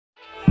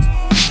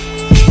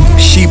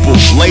people,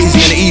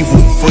 lazy and evil.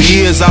 For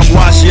years I've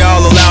watched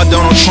y'all allow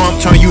Donald Trump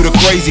turn you to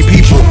crazy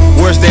people.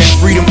 Where's that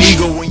freedom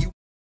eagle when you...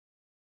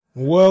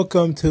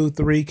 Welcome to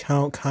 3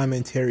 Count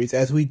Commentaries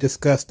as we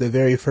discuss the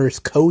very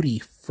first Cody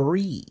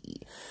free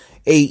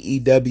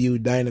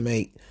AEW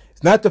Dynamite.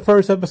 It's not the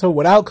first episode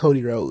without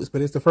Cody Rhodes,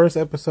 but it's the first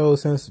episode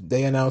since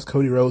they announced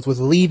Cody Rhodes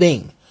was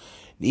leaving.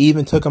 They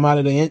even took him out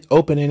of the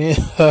opening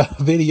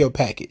video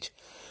package.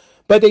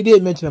 But they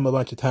did mention him a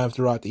bunch of times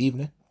throughout the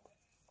evening,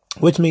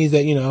 which means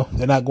that, you know,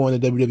 they're not going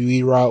the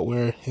WWE route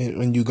where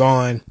when you're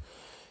gone,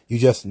 you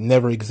just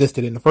never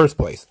existed in the first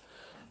place.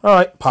 All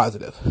right,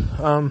 positive.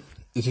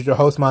 This is your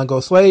host,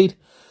 MagMongoSlade.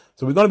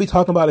 So we're going to be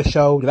talking about a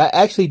show that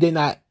I actually did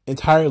not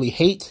entirely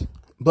hate,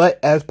 but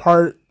as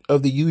part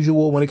of the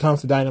usual when it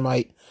comes to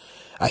Dynamite,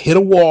 I hit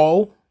a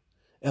wall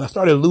and I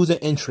started losing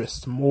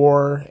interest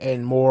more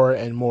and more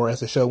and more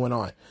as the show went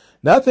on.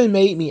 Nothing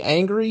made me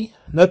angry.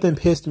 Nothing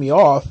pissed me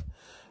off.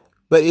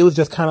 But it was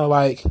just kind of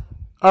like,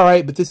 all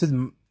right, but this is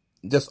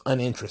just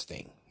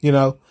uninteresting, you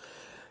know?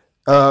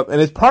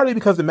 And it's partly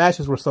because the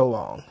matches were so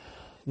long,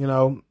 you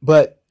know?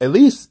 But at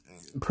least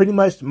pretty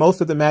much most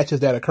of the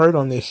matches that occurred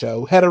on this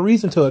show had a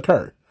reason to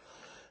occur.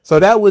 So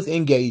that was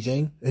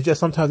engaging. It's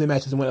just sometimes the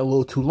matches went a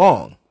little too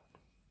long.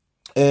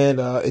 And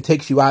it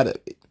takes you out of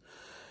it.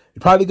 You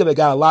probably could have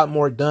got a lot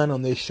more done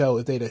on this show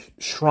if they'd have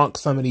shrunk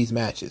some of these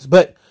matches.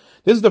 But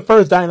this is the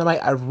first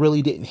Dynamite I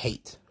really didn't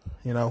hate.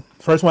 You know,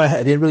 first one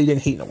I really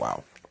didn't hate in a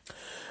while.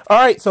 All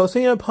right, so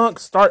CM Punk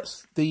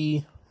starts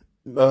the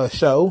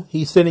show.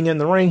 He's sitting in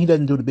the ring. He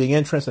doesn't do the big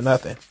entrance or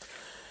nothing.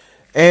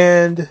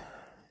 And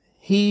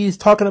he's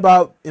talking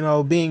about, you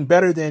know, being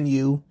better than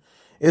you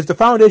is the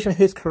foundation of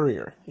his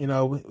career. You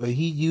know,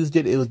 he used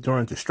it. It was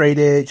during the straight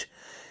edge.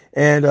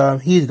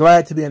 And he's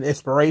glad to be an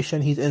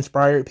inspiration. He's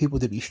inspired people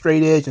to be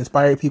straight edge,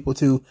 inspired people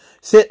to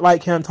sit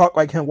like him, talk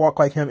like him, walk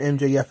like him.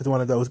 MJF is one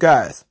of those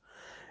guys.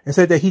 And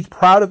said that he's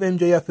proud of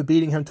MJF for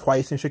beating him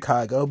twice in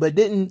Chicago, but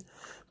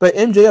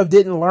MJF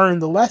didn't learn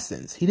the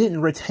lessons. He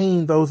didn't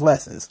retain those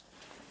lessons.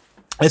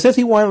 And since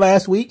he won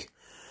last week,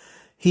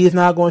 he is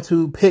now going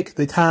to pick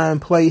the time,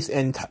 place,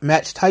 and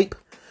match type.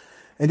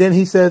 And then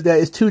he says that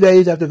it's 2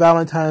 days after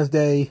Valentine's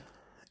Day,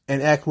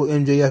 and ask will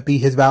MJF be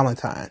his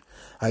Valentine.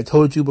 I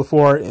told you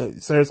before,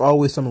 there's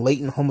always some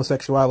latent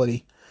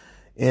homosexuality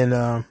in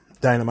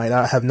Dynamite.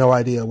 I have no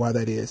idea why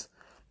that is.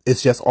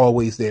 It's just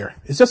always there.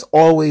 It's just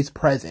always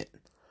present.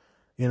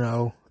 You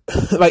know,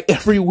 like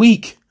every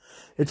week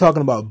they're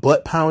talking about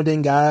butt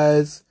pounding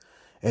guys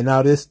and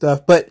all this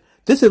stuff. But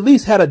this at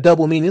least had a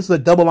double meaning. This is a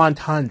double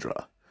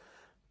entendre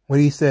when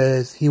he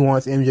says he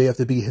wants MJF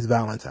to be his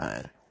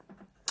Valentine.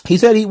 He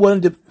said he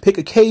wanted to pick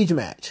a cage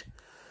match,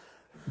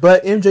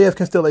 but MJF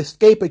can still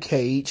escape a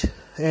cage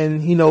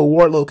and, you know,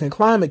 Wardlow can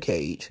climb a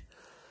cage.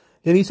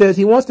 Then he says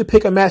he wants to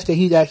pick a match that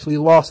he's actually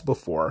lost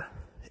before,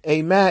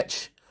 a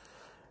match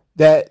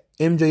that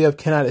MJF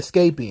cannot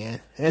escape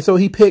in. And so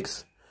he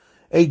picks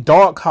a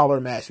dog collar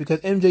match because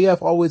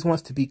MJF always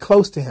wants to be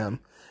close to him.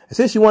 And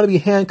since you want to be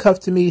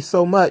handcuffed to me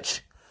so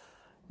much,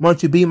 why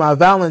don't you be my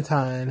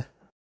Valentine?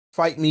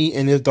 Fight me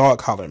in this dog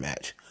collar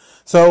match.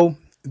 So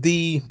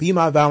the Be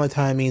My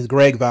Valentine means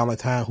Greg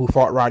Valentine, who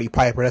fought Roddy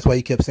Piper. That's why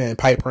he kept saying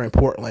Piper in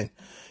Portland.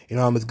 You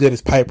know, I'm as good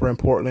as Piper in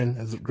Portland,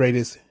 as great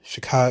as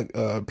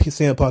Chicago,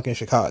 CM Punk in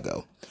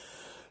Chicago.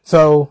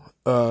 So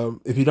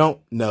if you don't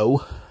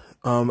know,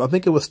 I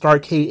think it was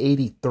Starrcade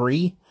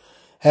 83.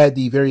 Had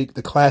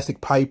the classic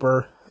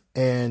Piper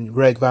and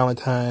Greg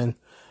Valentine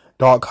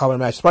dog collar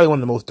match. It's probably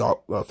one of the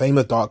most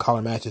famous dog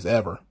collar matches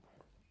ever.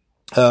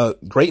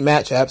 Great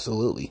match,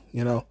 absolutely.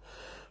 You know,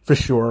 for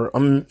sure.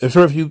 I'm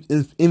sure if you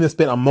even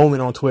spent a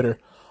moment on Twitter,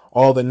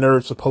 all the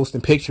nerds were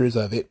posting pictures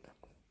of it.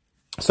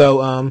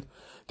 So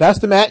that's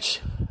the match,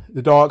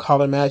 the dog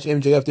collar match.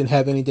 MJF didn't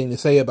have anything to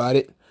say about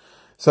it.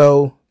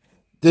 So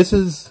this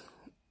is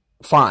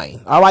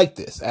fine. I like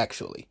this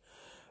actually.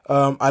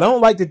 I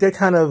don't like that they're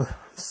kind of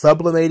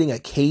sublimating a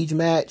cage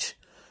match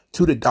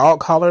to the dog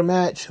collar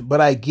match, but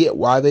I get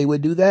why they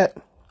would do that.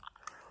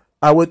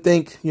 I would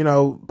think, you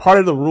know, part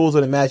of the rules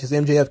of the match is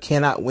MJF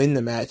cannot win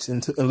the match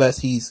unless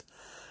he's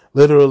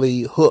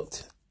literally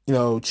hooked, you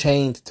know,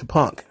 chained to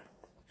Punk.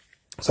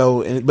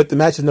 So, but the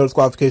match is no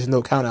disqualification,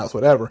 no countouts,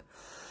 whatever.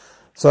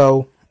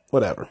 So,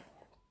 whatever.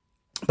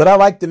 But I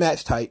like the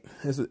match type.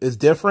 It's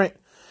different.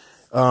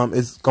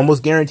 It's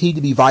almost guaranteed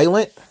to be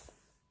violent.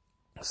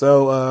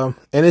 So,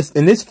 and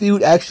this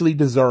feud actually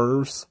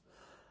deserves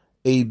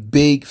a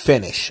big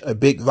finish, a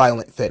big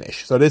violent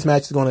finish. So this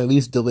match is going to at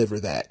least deliver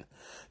that.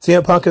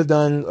 CM Punk has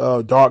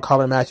done dark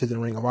collar matches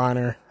in Ring of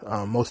Honor.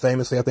 Most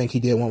famously, I think he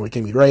did one with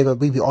Jimmy Raven. I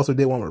believe he also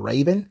did one with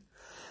Raven.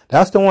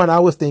 That's the one I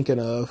was thinking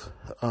of.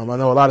 I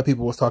know a lot of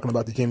people was talking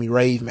about the Jimmy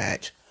Rave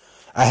match.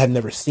 I had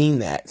never seen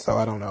that, so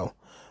I don't know.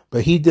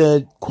 But he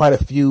did quite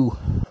a few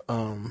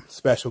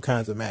special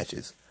kinds of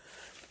matches.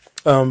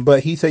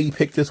 But he said he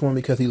picked this one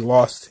because he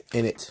lost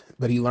in it,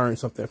 but he learned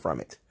something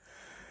from it.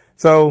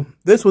 So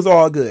this was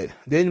all good.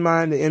 Didn't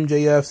mind the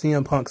MJF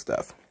CM Punk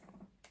stuff.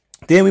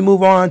 Then we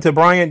move on to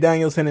Bryan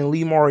Danielson and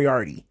Lee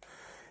Moriarty.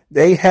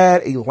 They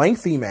had a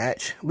lengthy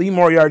match. Lee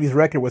Moriarty's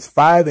record was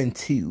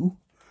 5-2.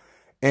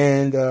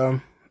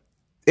 And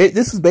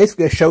this is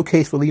basically a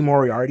showcase for Lee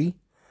Moriarty.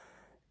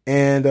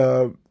 And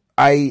the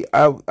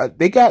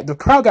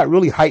crowd got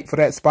really hyped for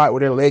that spot where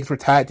their legs were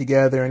tied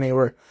together and they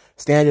were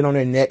standing on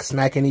their necks,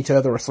 smacking each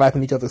other or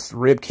slapping each other's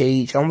rib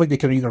cage. I don't think they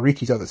could even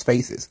reach each other's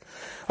faces.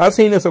 I've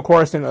seen this, of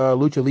course, in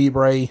Lucha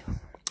Libre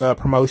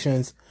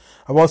promotions.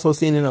 I've also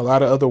seen it in a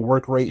lot of other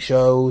work rate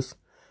shows.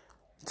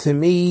 To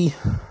me,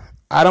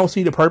 I don't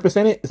see the purpose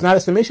in it. It's not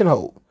a submission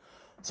hold.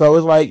 So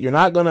it's like, you're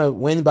not going to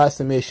win by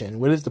submission.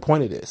 What is the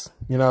point of this?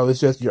 You know, it's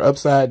just, you're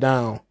upside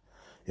down.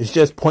 It's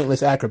just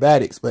pointless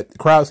acrobatics, but the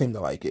crowd seemed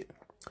to like it.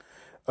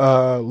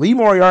 Lee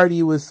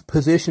Moriarty was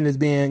positioned as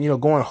being, you know,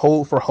 going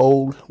hold for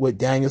hold with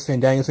Danielson.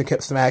 Danielson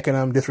kept smacking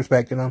him,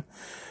 disrespecting him.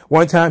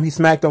 One time he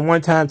smacked him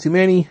one time too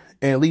many,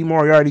 and Lee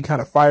Moriarty kind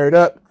of fired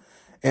up.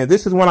 And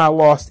this is when I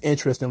lost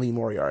interest in Lee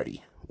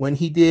Moriarty. When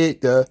he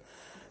did the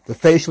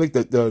facial,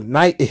 the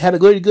night, it had a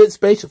good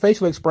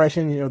facial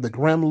expression, you know, the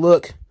grim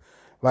look,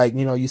 like,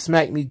 you know, you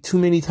smacked me too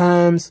many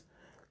times.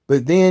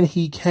 But then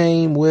he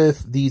came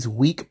with these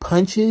weak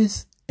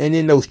punches and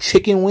then those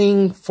chicken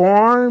wing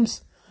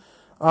forearms.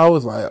 I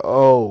was like,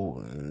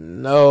 oh,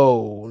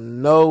 no.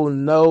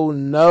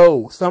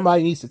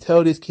 Somebody needs to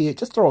tell this kid,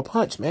 just throw a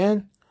punch,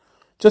 man.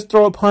 Just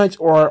throw a punch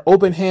or an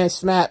open hand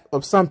snap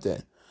of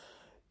something.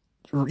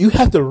 You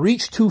have to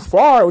reach too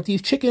far with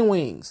these chicken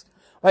wings.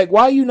 Like,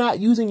 why are you not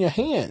using your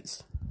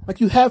hands?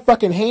 Like, you have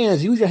fucking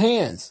hands. Use your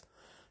hands.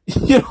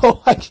 You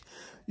know, like,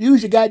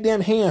 use your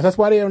goddamn hands. That's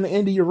why they're on the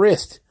end of your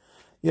wrist.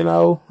 You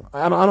know,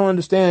 I don't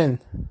understand.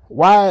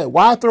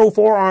 Why throw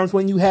forearms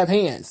when you have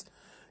hands?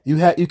 You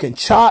can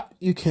chop,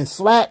 you can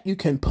slap, you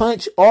can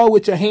punch, all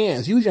with your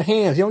hands. Use your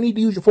hands. You don't need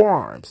to use your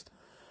forearms.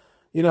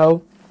 You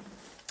know,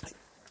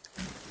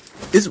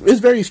 it's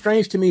very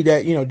strange to me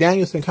that, you know,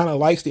 Danielson kind of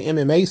likes the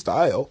MMA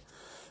style.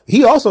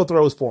 He also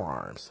throws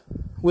forearms,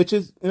 which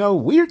is, you know,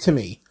 weird to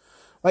me.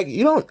 Like,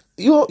 you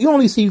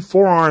only see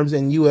forearms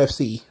in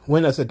UFC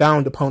when it's a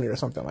downed opponent or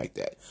something like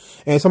that.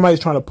 And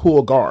somebody's trying to pull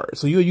a guard.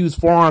 So you'll use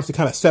forearms to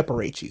kind of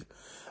separate you.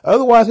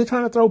 Otherwise, they're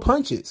trying to throw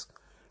punches.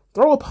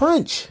 Throw a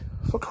punch.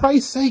 For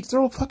Christ's sake,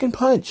 throw a fucking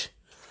punch.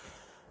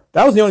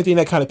 That was the only thing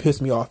that kind of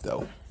pissed me off,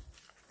 though.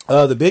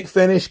 The big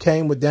finish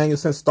came with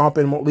Danielson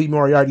stomping Lee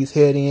Moriarty's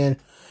head in.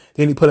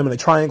 Then he put him in a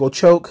triangle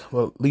choke.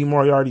 Well, Lee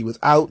Moriarty was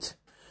out.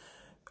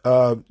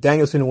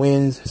 Danielson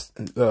wins.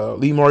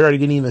 Lee Moriarty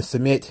didn't even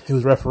submit. It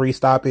was referee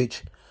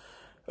stoppage.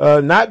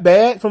 Not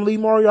bad from Lee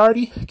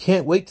Moriarty.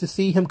 Can't wait to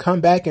see him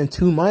come back in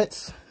 2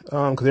 months.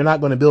 Because they're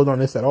not going to build on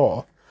this at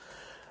all.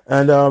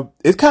 And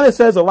it kind of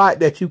says a lot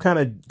that you kind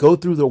of go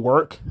through the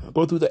work,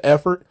 go through the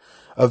effort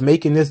of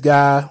making this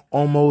guy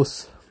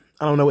almost,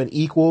 I don't know, an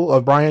equal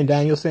of Bryan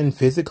Danielson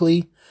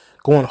physically,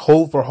 going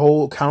hold for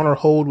hold, counter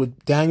hold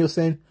with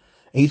Danielson.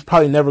 And he's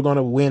probably never going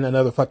to win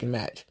another fucking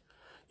match.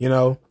 You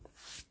know,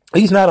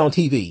 he's not on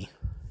TV.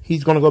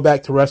 He's going to go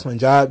back to wrestling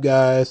job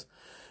guys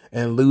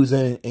and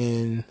losing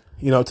in,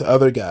 you know, to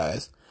other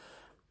guys.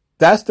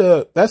 That's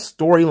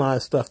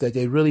storyline stuff that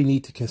they really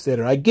need to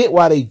consider. I get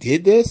why they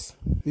did this,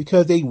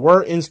 because they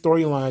were in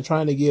storyline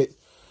trying to get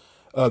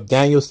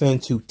Danielson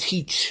to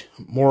teach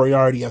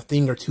Moriarty a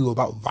thing or two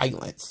about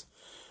violence,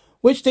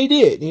 which they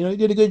did. You know, they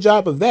did a good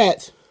job of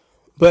that.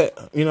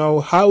 But, you know,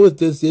 how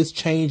does this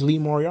change Lee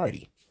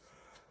Moriarty?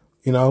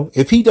 You know,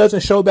 if he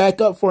doesn't show back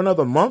up for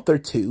another month or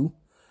two,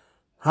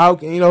 how,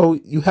 you know,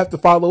 you have to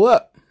follow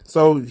up.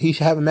 So he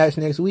should have a match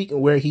next week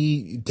where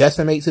he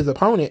decimates his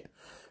opponent.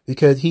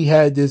 Because he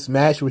had this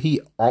match where he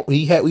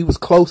was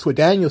close with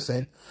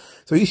Danielson.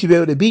 So he should be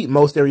able to beat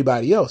most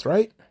everybody else,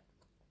 right?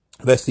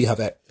 Let's see how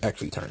that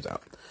actually turns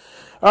out.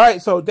 All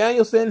right, so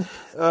Danielson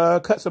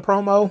cuts a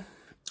promo.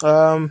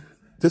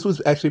 This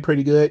was actually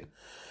pretty good.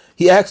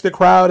 He asked the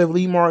crowd if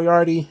Lee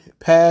Moriarty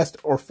passed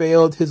or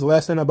failed his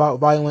lesson about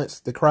violence.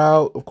 The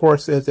crowd, of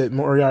course, says that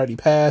Moriarty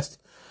passed.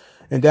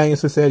 And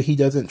Danielson said he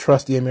doesn't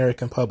trust the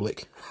American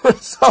public.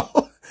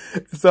 So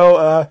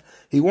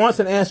he wants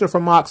an answer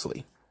from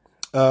Moxley.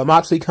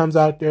 Moxley comes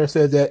out there and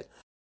says that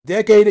a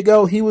decade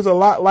ago, he was a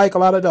lot like a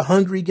lot of the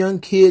hungry young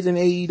kids in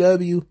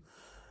AEW.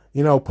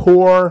 You know,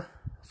 poor,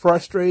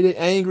 frustrated,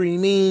 angry,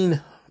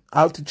 mean,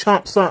 out to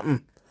chomp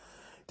something.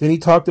 Then he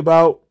talked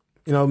about,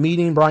 you know,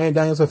 meeting Bryan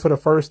Danielson for the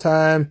first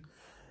time.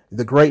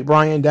 The great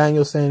Bryan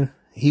Danielson.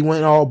 He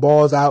went all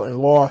balls out and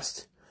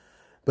lost.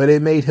 But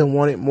it made him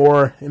want it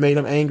more. It made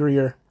him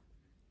angrier.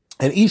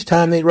 And each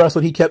time they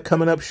wrestled, he kept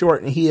coming up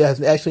short. And he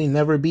has actually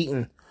never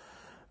beaten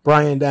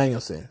Bryan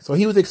Danielson. So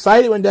he was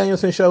excited when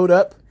Danielson showed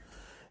up,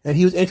 and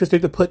he was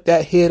interested to put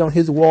that head on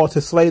his wall to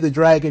slay the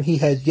dragon he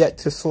has yet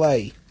to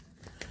slay.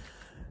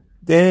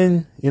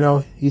 Then, you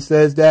know, he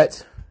says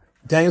that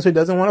Danielson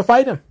doesn't want to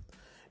fight him.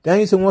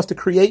 Danielson wants to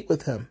create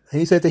with him. And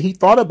he said that he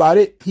thought about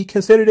it. He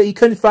considered it. He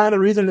couldn't find a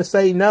reason to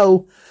say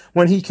no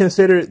when he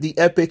considered the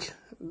epic,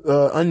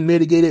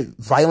 unmitigated,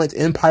 violent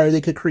empire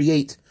they could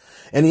create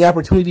and the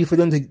opportunity for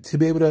them to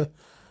be able to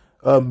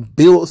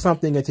build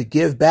something and to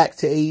give back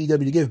to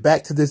AEW, to give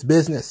back to this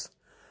business.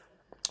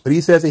 But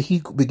he says that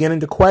he's beginning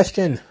to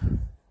question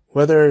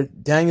whether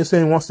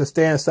Danielson wants to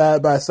stand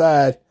side by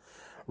side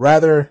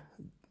rather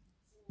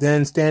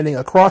than standing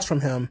across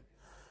from him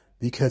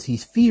because he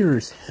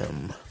fears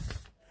him.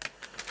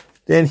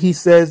 Then he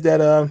says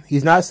that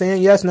he's not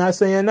saying yes, not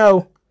saying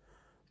no,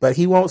 but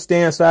he won't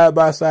stand side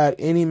by side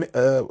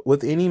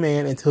with any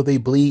man until they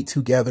bleed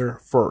together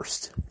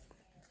first.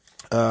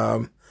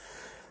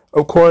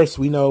 Of course,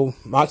 we know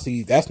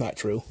Moxley, that's not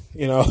true.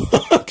 You know,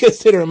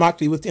 considering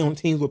Moxley was on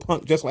teams with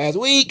Punk just last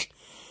week.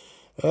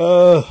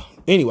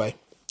 Anyway,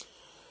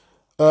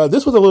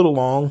 this was a little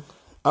long.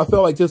 I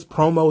felt like this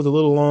promo was a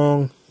little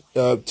long.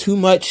 Too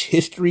much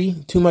history,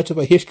 too much of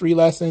a history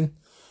lesson.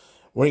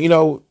 Where, you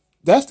know,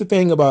 that's the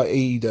thing about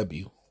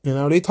AEW. You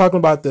know, they talking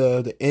about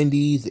the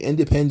indies, the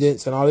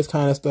independents, and all this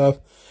kind of stuff.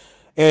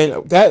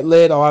 And that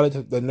led a lot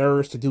of the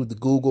nerds to do the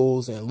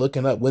Googles and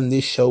looking up when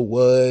this show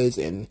was.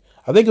 And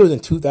I think it was in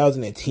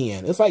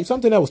 2010. It's like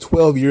something that was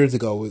 12 years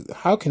ago.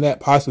 How can that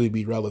possibly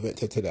be relevant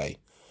to today?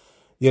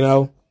 You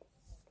know,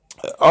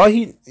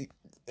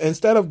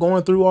 instead of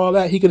going through all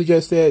that, he could have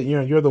just said, you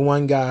know, you're the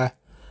one guy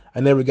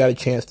I never got a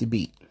chance to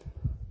beat.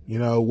 You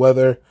know,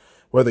 whether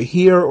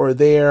here or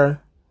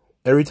there,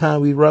 every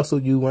time we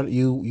wrestled,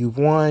 you've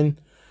won,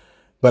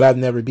 but I've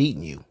never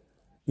beaten you.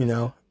 You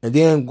know, and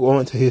then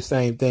going to his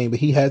same thing, but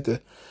he had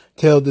to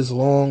tell this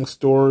long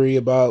story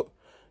about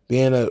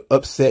being an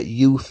upset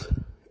youth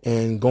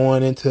and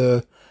going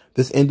into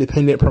this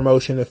independent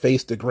promotion to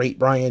face the great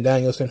Bryan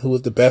Danielson, who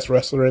was the best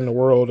wrestler in the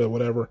world or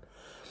whatever.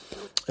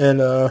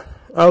 And I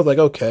was like,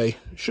 okay,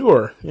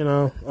 sure, you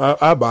know,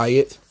 I buy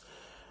it.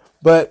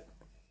 But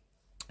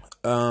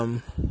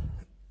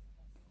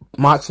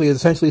Moxley is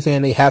essentially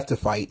saying they have to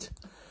fight.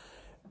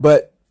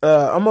 But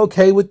I'm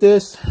okay with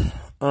this.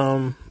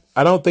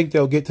 I don't think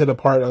they'll get to the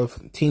part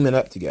of teaming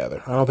up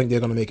together. I don't think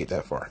they're going to make it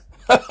that far.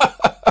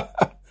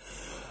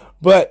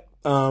 But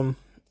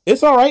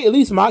it's all right. At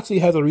least Moxley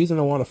has a reason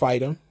to want to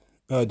fight him.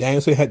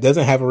 Danielson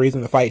doesn't have a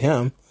reason to fight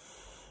him.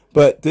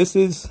 But this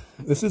is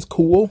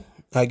cool,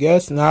 I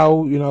guess.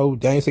 Now, you know,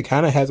 Danielson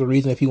kind of has a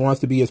reason. If he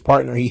wants to be his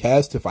partner, he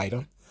has to fight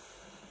him.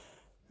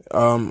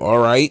 All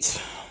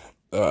right.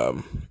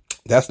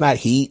 That's not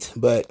heat,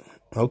 but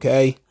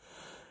okay.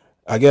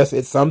 I guess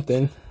it's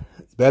something.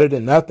 It's better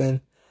than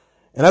nothing.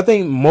 And I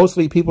think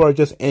mostly people are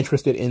just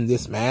interested in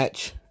this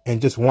match and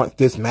just want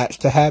this match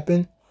to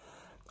happen.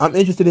 I'm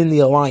interested in the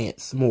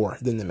alliance more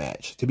than the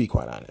match, to be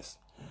quite honest.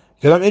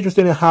 Because I'm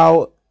interested in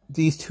how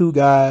these two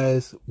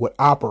guys would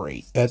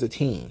operate as a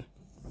team.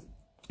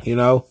 You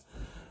know,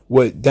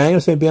 with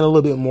Danielson being a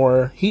little bit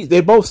more,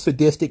 they're both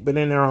sadistic, but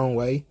in their own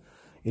way.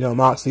 You know,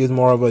 Moxley is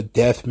more of a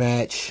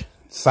deathmatch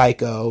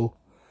psycho,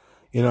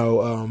 you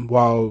know,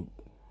 while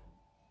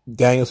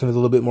Danielson is a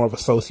little bit more of a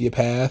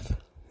sociopath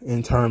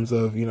in terms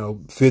of, you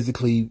know,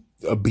 physically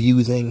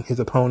abusing his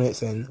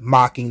opponents and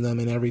mocking them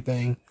and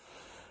everything.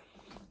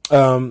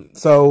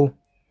 So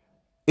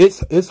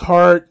it's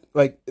hard.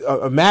 Like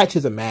a match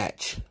is a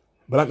match,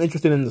 but I'm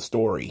interested in the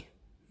story,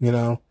 you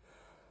know,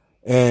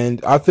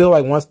 and I feel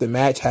like once the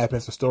match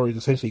happens, the story is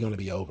essentially going to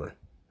be over,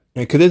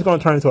 and because it's going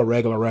to turn into a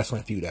regular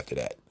wrestling feud after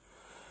that.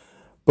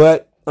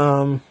 But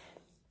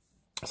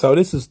so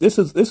this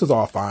is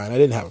all fine. I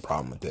didn't have a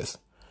problem with this.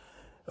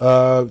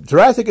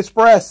 Jurassic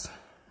Express,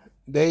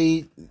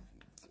 they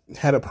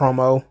had a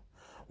promo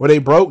where they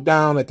broke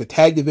down that the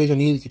tag division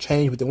needed to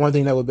change, but the one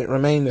thing that would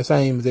remain the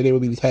same is that they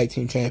would be the tag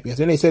team champions.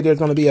 Then they said there's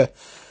going to be a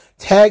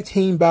tag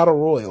team battle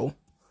royal,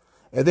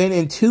 and then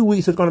in 2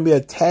 weeks there's going to be a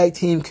tag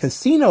team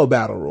casino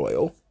battle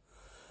royal.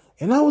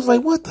 And I was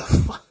like, what the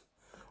fuck?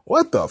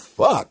 What the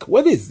fuck?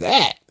 What is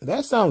that?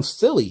 That sounds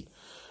silly.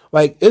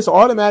 Like, it's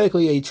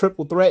automatically a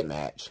triple threat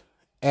match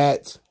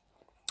at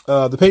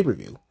the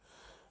pay-per-view.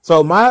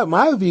 So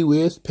my view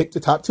is pick the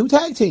top 2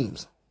 tag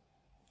teams.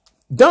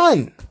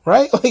 Done,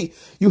 right? Like,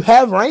 you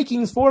have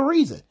rankings for a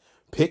reason.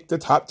 Pick the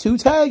top 2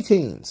 tag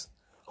teams.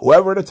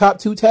 Whoever the top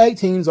 2 tag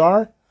teams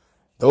are,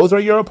 those are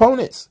your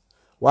opponents.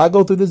 Why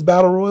go through this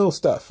battle royal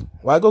stuff?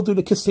 Why go through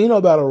the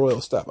casino battle royal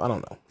stuff? I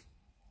don't know.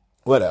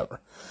 Whatever.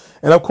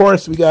 And of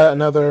course, we got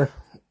another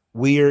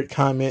weird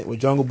comment with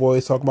Jungle Boy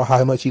talking about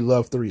how much he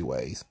loved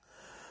 3-ways.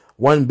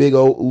 One big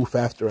old oof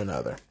after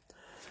another.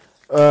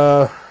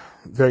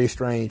 Very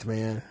strange,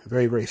 man.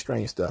 Very, very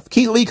strange stuff.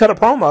 Keith Lee cut a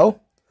promo,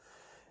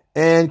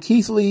 and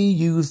Keith Lee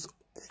used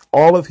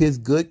all of his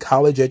good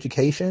college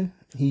education.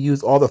 He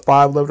used all the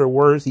 5-letter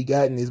words he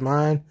got in his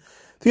mind.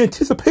 The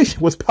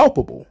anticipation was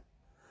palpable.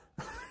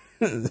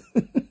 Said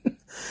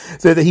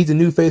that he's the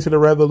new face of the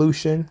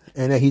revolution,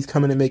 and that he's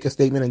coming to make a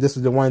statement, and this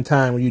is the one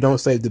time when you don't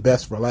save the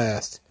best for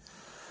last.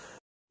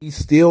 He's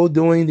still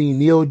doing the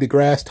Neil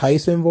deGrasse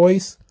Tyson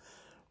voice,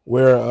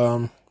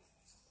 where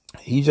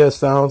he just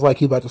sounds like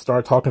he's about to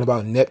start talking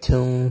about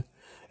Neptune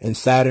and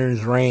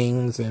Saturn's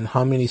rings and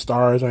how many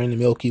stars are in the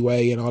Milky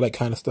Way and all that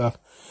kind of stuff.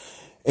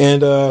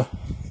 And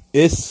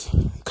it's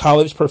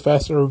college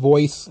professor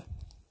voice,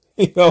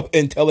 you know,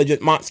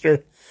 intelligent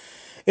monster.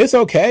 It's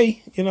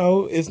okay, you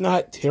know, it's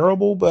not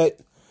terrible, but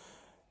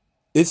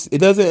it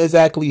doesn't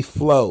exactly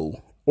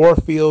flow or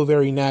feel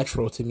very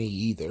natural to me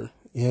either.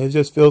 You know, it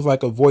just feels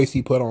like a voice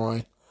he put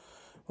on.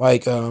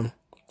 Like, the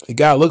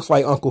guy looks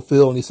like Uncle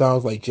Phil and he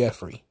sounds like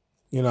Jeffrey.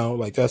 You know,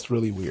 like, that's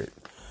really weird.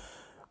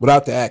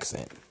 Without the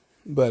accent.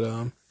 But,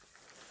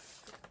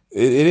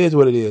 it is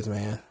what it is,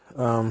 man.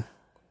 I'm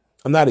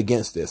not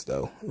against this,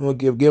 though. We'll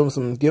give him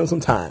some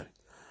time.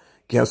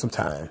 Give him some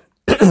time.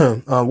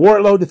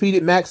 Wardlow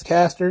defeated Max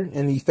Caster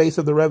in the Face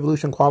of the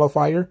Revolution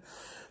qualifier.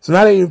 So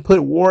now they even put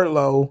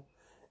Wardlow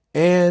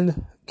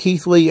and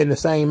Keith Lee in the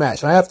same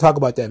match. And I have to talk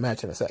about that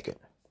match in a second.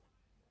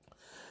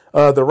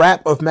 The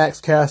rap of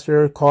Max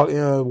Caster called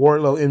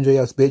Wardlow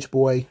MJF's bitch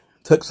boy.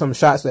 Took some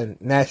shots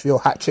at Nashville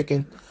Hot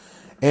Chicken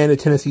and the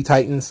Tennessee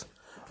Titans.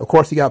 Of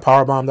course, he got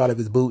powerbombed out of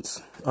his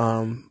boots.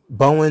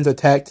 Bowens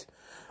attacked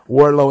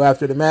Wardlow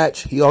after the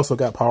match. He also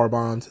got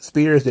powerbombed.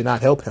 Spears did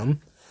not help him.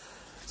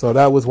 So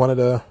that was one of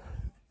the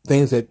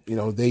things that, you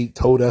know, they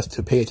told us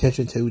to pay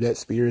attention to, that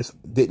Spears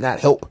did not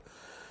help.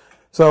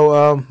 So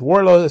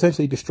Wardlow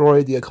essentially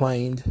destroyed the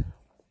Acclaimed.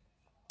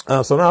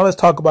 So now let's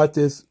talk about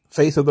this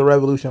Face of the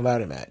Revolution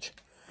ladder match.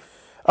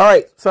 All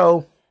right,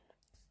 so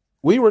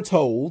we were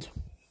told,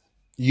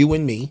 you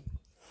and me,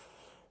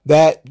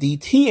 that the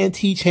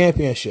TNT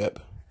Championship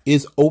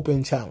is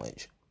open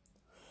challenge.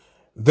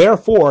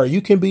 Therefore,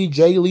 you can be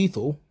Jay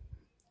Lethal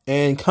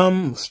and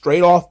come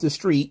straight off the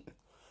street,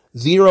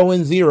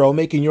 0-0,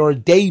 making your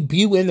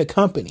debut in the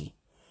company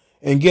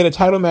and get a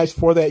title match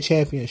for that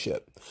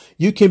championship.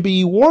 You can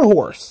be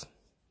Warhorse,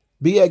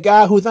 be a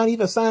guy who's not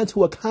even signed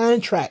to a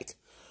contract.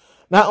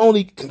 Not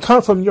only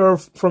come from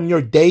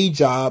your day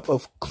job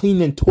of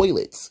cleaning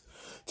toilets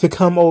to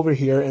come over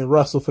here and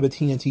wrestle for the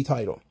TNT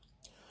title.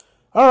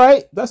 All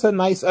right, that's an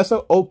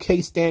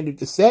okay standard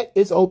to set.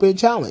 It's open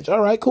challenge.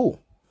 All right,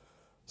 cool.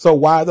 So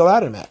why the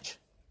ladder match?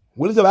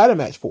 What is the ladder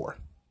match for?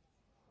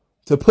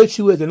 To put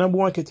you as the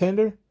 #1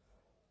 contender?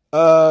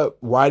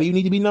 Why do you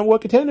need to be #1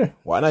 contender?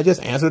 Why not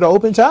just answer the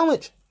open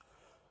challenge?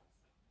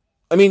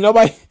 I mean,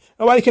 nobody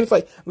can,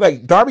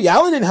 like Darby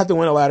Allin didn't have to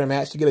win a ladder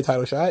match to get a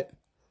title shot.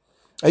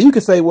 And you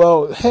could say,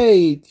 well,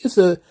 hey,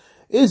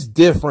 it's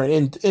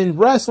different. In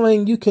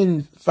wrestling, you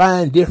can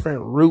find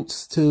different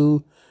routes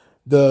to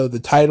the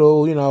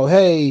title. You know,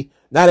 hey,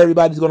 not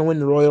everybody's going to win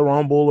the Royal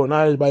Rumble, or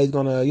not everybody's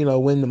going to, you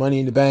know, win the Money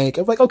in the Bank.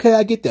 I was like, okay,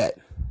 I get that.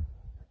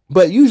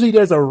 But usually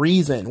there's a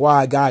reason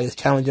why a guy is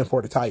challenging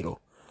for the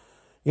title.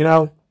 You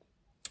know,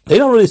 they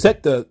don't really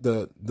set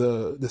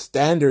the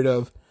standard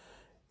of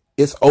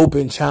it's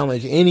open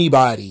challenge.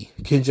 Anybody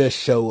can just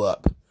show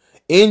up.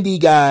 Indie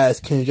guys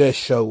can just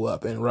show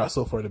up and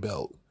wrestle for the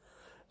belt.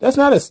 That's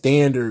not a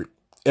standard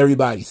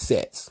everybody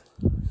sets,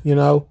 you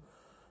know?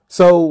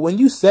 So when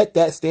you set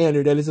that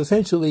standard that is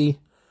essentially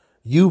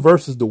you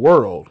versus the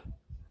world,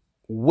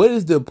 what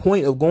is the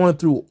point of going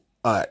through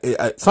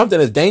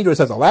something as dangerous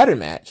as a ladder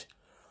match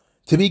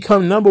to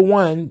become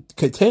 #1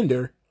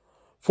 contender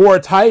for a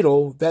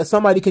title that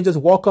somebody can just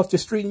walk off the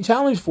street and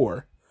challenge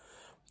for?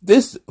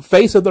 This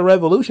Face of the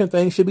Revolution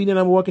thing should be the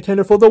 #1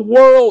 contender for the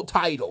world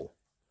title.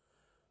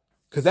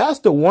 Because that's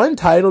the one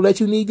title that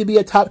you need to be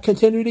a top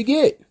contender to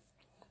get.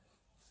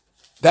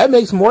 That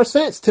makes more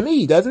sense to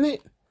me, doesn't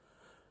it?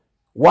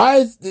 Why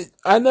is it,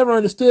 I never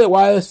understood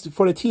why it's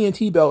for the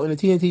TNT belt, and the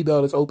TNT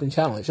belt is open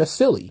challenge. That's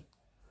silly.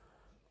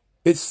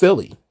 It's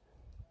silly.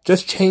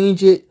 Just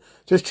change it.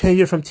 Just change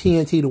it from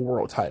TNT to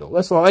world title.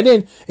 That's all. And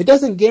then it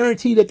doesn't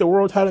guarantee that the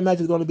world title match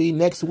is going to be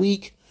next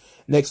week,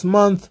 next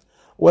month,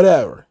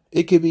 whatever.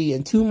 It could be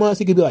in 2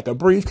 months. It could be like a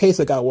briefcase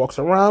a guy walks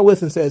around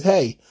with and says,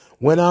 hey,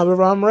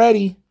 whenever I'm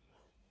ready,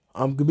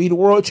 I'm going to be the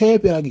world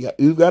champion.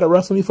 You got to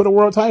wrestle me for the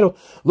world title.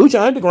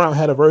 Lucha Underground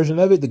had a version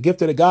of it, the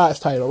Gift of the Gods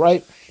title,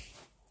 right?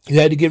 You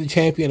had to give the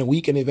champion a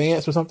week in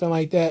advance or something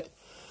like that.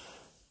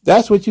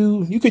 That's what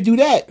you could do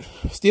that.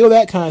 Steal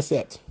that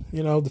concept.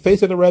 You know, the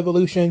Face of the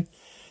Revolution,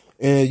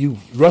 and you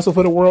wrestle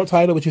for the world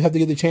title, but you have to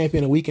give the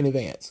champion a week in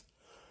advance.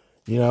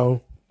 You know,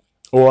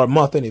 or a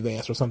month in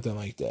advance or something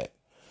like that.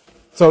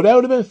 So that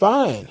would have been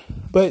fine.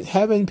 But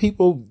having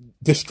people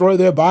destroy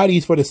their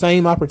bodies for the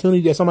same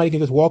opportunity that somebody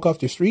can just walk off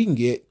the street and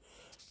get,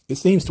 it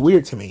seems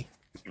weird to me.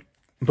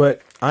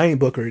 But I ain't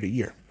Booker of the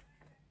Year,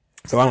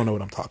 so I don't know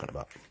what I'm talking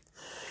about.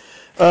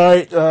 All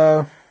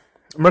right,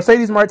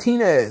 Mercedes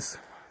Martinez.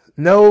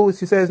 No,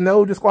 she says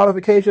no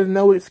disqualifications,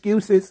 no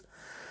excuses.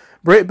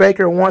 Britt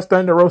Baker wants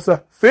Thunder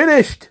Rosa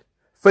finished.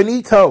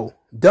 Finito.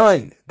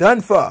 Done. Done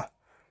for.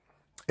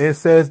 And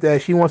says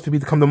that she wants to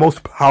become the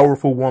most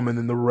powerful woman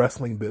in the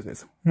wrestling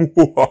business. And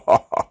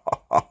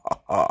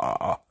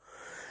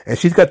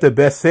she's got the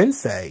best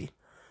sensei.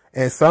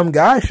 And some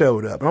guy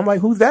showed up. And I'm like,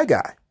 who's that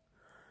guy?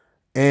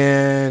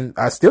 And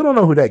I still don't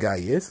know who that guy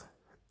is.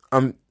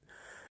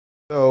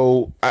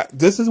 So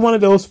this is one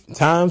of those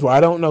times where I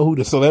don't know who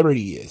the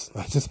celebrity is.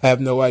 I just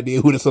have no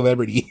idea who the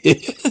celebrity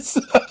is.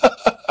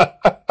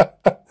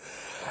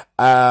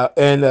 That's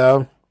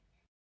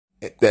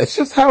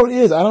just how it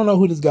is. I don't know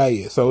who this guy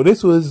is. So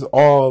this was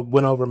all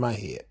went over my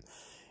head.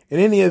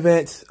 In any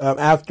event,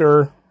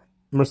 after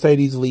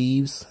Mercedes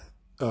leaves,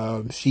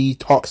 she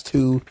talks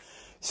to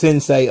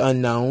Sensei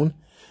Unknown,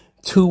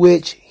 to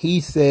which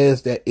he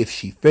says that if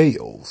she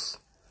fails,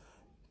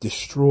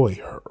 destroy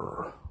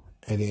her.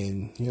 And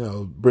then, you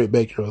know, Britt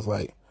Baker was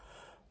like,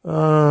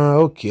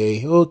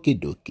 Okay, okie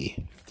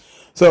dokie.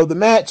 So the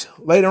match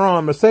later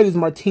on, Mercedes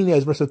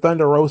Martinez versus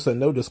Thunder Rosa,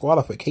 no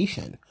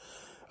disqualification.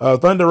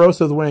 Thunder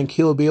Rosa is wearing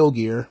Kill Bill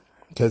gear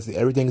because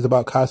everything's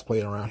about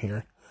cosplay around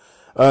here.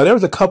 There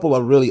was a couple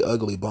of really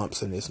ugly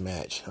bumps in this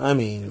match. I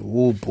mean,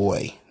 oh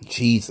boy,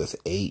 Jesus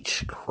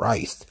H.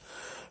 Christ.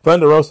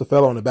 Thunder Rosa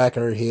fell on the back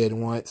of her head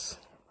once.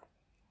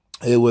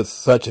 It was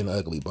such an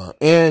ugly bump.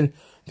 And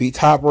the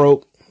top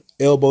rope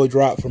elbow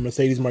drop from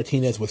Mercedes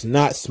Martinez was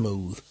not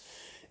smooth.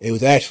 It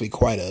was actually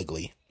quite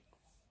ugly.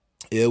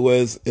 It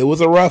was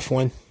a rough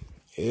one.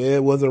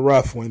 It was a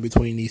rough one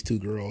between these two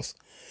girls.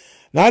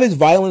 Not as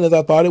violent as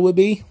I thought it would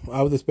be.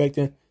 I was,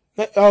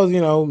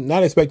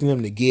 not expecting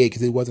them to gig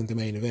because it wasn't the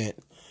main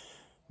event.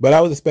 But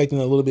I was expecting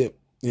a little bit,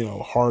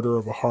 harder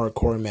of a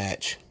hardcore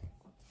match.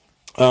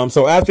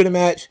 So after the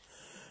match,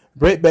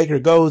 Britt Baker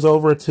goes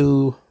over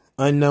to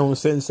Unknown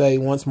Sensei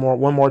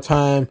one more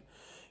time.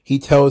 He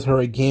tells her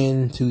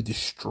again to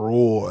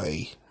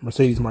destroy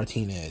Mercedes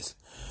Martinez.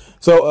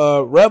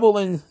 So, Rebel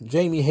and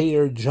Jamie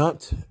Hayter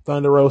jumped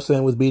Thunder Rosa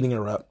and was beating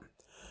her up.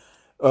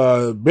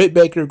 Britt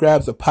Baker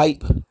grabs a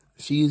pipe.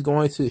 She's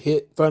going to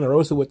hit Thunder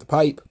Rosa with the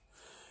pipe.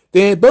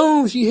 Then,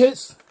 boom, she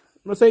hits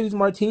Mercedes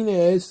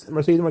Martinez.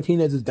 Mercedes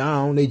Martinez is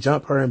down. They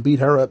jump her and beat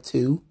her up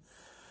too.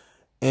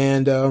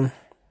 And,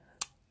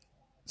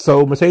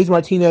 so Mercedes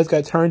Martinez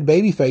got turned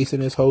babyface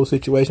in this whole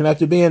situation.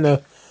 After being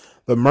the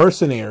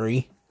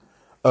mercenary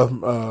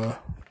of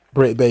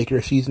Britt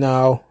Baker, she's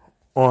now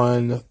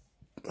on,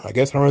 I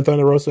guess her and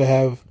Thunder Rosa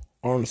have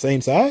on the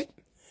same side.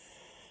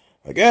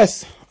 I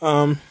guess.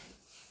 Poor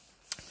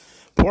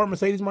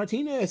Mercedes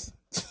Martinez.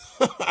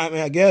 I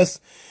mean, I guess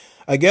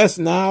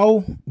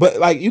now, but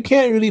like, you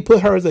can't really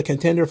put her as a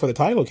contender for the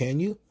title, can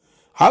you?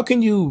 How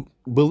can you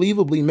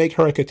believably make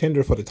her a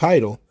contender for the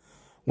title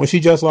when she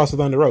just lost to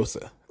Thunder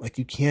Rosa? Like,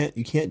 you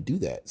can't do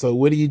that. So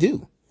what do you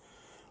do?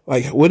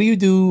 Like, what do you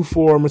do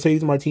for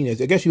Mercedes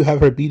Martinez? I guess you have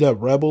her beat up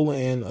Rebel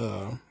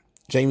and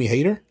Jamie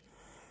Hayter.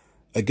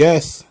 I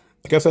guess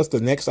that's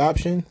the next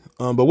option.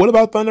 But what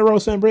about Thunder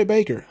Rosa and Britt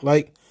Baker?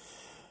 Like,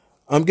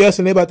 I'm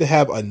guessing they're about to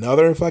have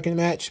another fucking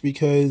match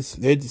because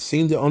it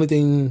seems the only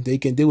thing they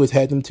can do is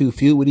have them two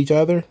feud with each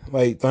other.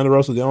 Like, Thunder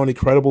Rosa is the only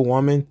credible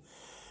woman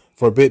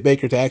for Britt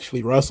Baker to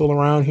actually wrestle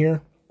around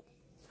here,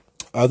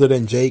 other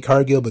than Jade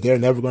Cargill, but they're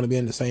never going to be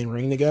in the same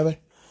ring together.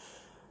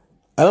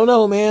 I don't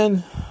know,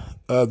 man.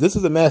 This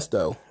is a mess,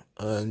 though.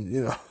 I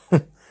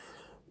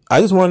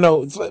just want to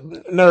know,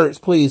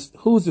 nerds, please,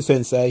 who's the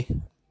sensei?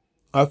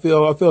 I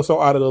feel so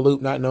out of the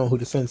loop not knowing who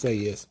the sensei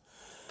is.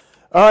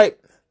 All right,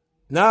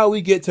 now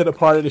we get to the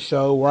part of the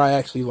show where I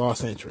actually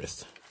lost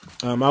interest.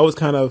 I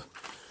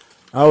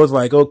was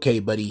like, okay,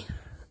 buddy,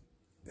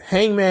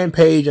 Hangman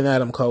Page and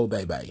Adam Cole,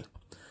 baby.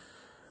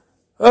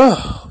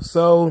 Oh,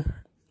 so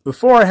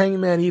before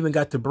Hangman even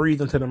got to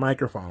breathe into the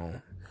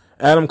microphone,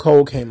 Adam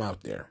Cole came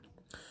out there.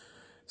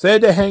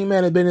 Said that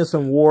Hangman had been in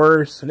some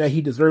wars and that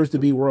he deserves to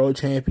be world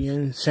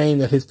champion. Shame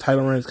that his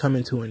title run is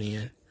coming to an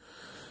end.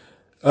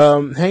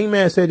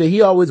 Hangman said that he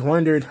always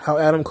wondered how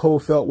Adam Cole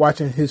felt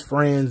watching his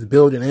friends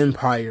build an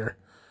empire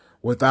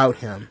without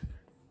him.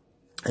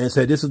 And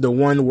said this is the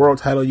one world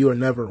title you will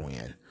never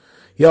win.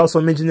 He also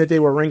mentioned that they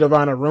were Ring of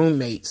Honor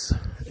roommates.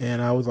 And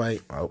I was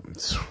like, oh,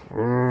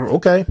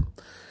 okay.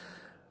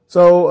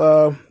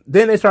 So,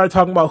 then they started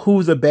talking about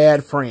who's a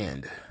bad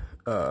friend.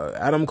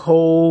 Adam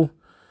Cole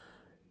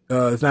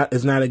is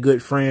not a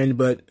good friend,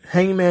 but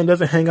Hangman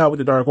doesn't hang out with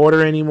the Dark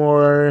Order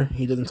anymore.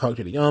 He doesn't talk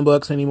to the Young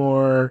Bucks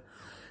anymore.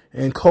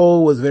 And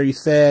Cole was very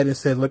sad and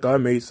said, look, I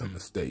made some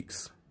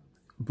mistakes.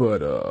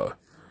 But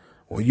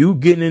when you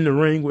getting in the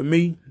ring with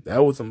me,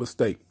 that was a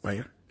mistake,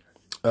 man.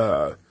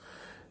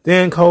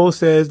 Then Cole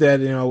says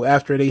that,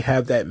 after they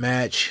have that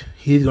match,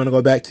 he's going to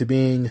go back to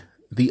being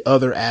the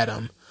other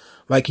Adam,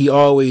 like he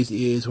always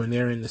is when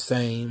they're in the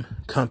same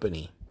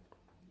company.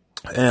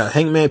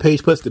 Hangman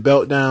Page puts the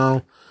belt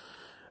down.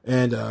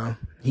 And,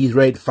 he's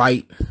ready to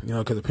fight,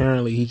 cause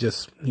apparently he's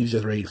just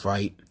ready to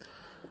fight.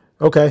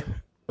 Okay.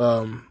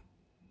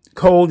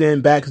 Cole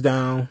then backs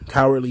down,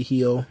 cowardly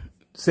heel,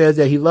 says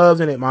that he loves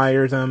and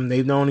admires him.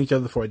 They've known each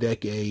other for a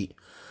decade.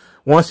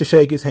 Wants to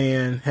shake his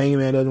hand.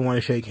 Hangman doesn't want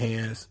to shake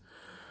hands.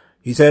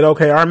 He said,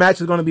 okay, our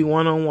match is going to be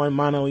one-on-one,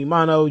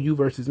 mano-a-mano, you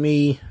versus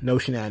me, no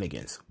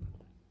shenanigans.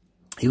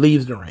 He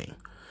leaves the ring.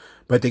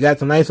 But they got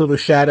some nice little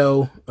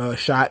shadow,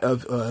 shot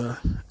of,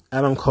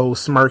 Adam Cole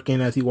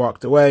smirking as he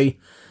walked away.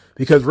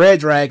 Because Red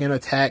Dragon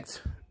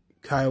attacked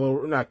Kyle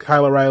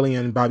O'Reilly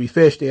and Bobby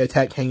Fish. They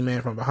attacked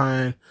Hangman from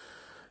behind.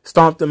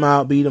 Stomped him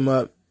out, beat him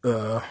up.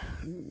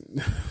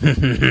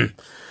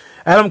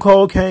 Adam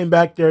Cole came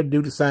back there to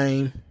do the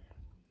same.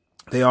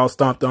 They all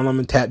stomped on him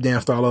and tap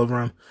danced all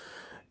over him.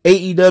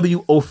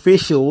 AEW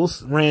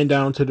officials ran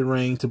down to the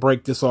ring to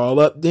break this all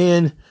up.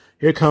 Then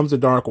here comes the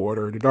Dark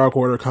Order. The Dark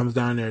Order comes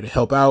down there to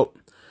help out.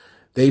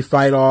 They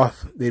run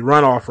off,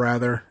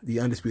 the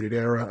Undisputed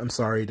Era. I'm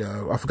sorry,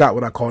 I forgot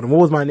what I called them. What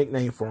was my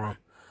nickname for them?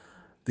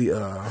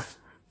 The,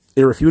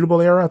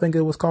 Irrefutable Era, I think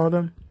it was called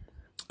them.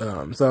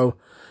 So,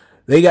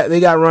 they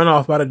got run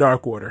off by the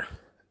Dark Order.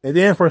 And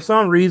then for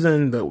some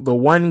reason, the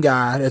one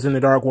guy that's in the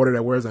Dark Order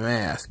that wears a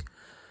mask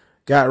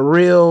got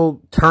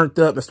real turned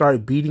up and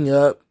started beating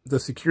up the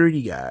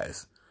security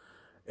guys.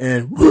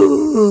 And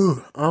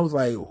I was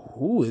like,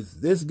 who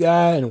is this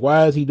guy and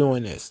why is he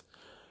doing this?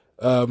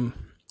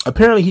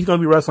 Apparently he's going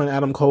to be wrestling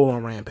Adam Cole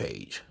on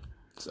Rampage.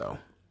 So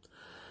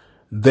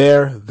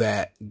there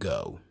that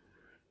go.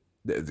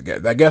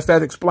 I guess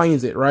that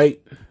explains it,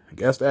 right? I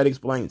guess that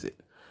explains it.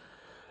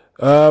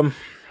 All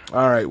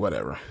right,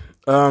 whatever.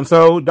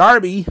 So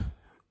Darby,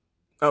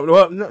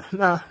 well, no,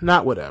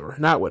 not whatever.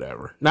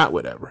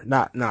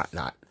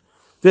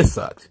 This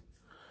sucked.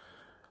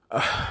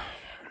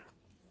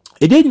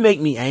 It didn't make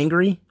me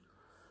angry,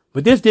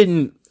 but I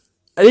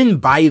didn't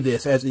buy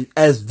this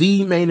as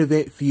the main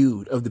event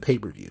feud of the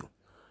pay-per-view.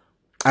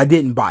 I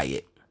didn't buy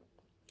it.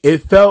 It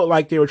felt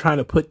like they were trying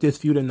to put this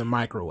feud in the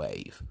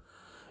microwave.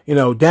 You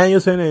know,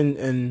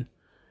 Danielson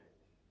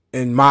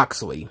and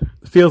Moxley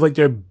feels like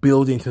they're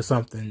building to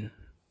something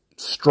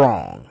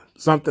strong,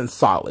 something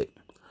solid.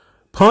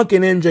 Punk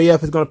and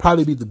MJF is going to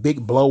probably be the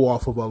big blow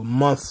off of a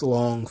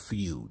months-long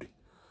feud.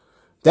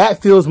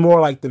 That feels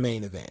more like the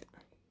main event.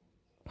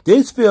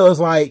 This feels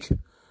like,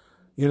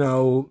 you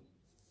know,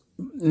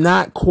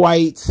 not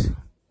quite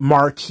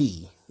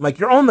marquee. Like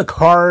you're on the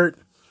card,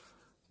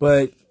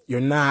 but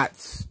you're not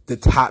the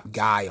top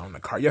guy on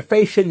the card. Your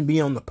face shouldn't be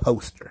on the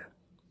poster.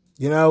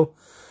 You know,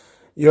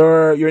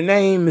 your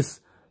name is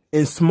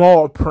in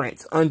small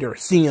print under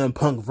CM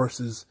Punk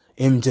versus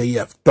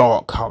MJF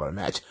dog collar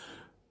match.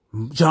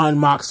 Jon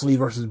Moxley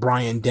versus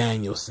Bryan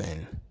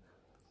Danielson.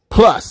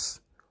 Plus,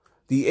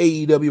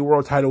 the AEW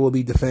World title will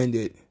be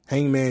defended.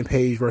 Hangman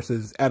Page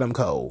versus Adam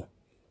Cole.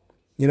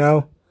 You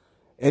know?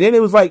 And then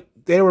it was like,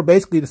 they were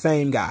basically the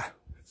same guy.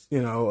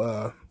 You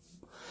know,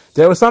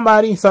 there was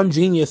some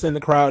genius in the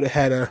crowd that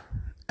had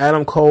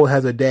Adam Cole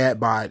has a dad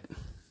bod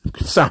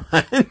sign.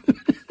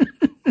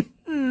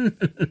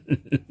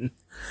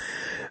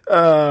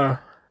 That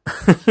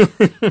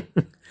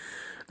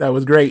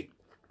was great.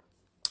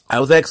 That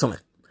was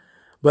excellent.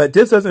 But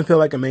this doesn't feel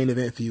like a main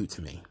event feud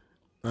to me.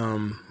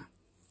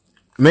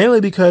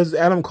 Mainly because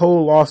Adam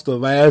Cole lost the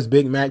last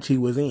big match he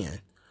was in.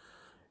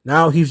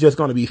 Now he's just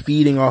going to be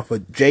feeding off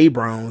of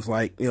J-Brons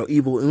like, you know,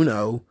 Evil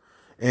Uno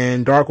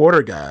and Dark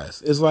Order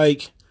guys. It's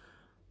like,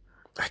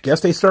 I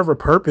guess they serve a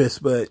purpose,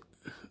 but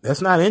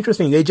that's not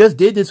interesting. They just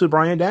did this with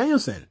Bryan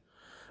Danielson.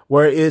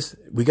 Where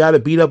we got to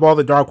beat up all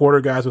the Dark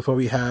Order guys before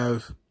we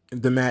have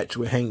the match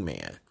with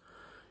Hangman.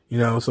 You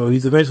know, so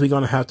he's eventually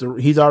going to have to,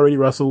 he's already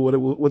wrestled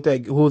with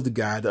that, who was the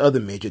guy, the other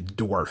midget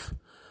dwarf.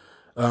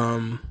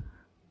 You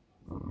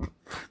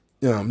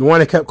know, the one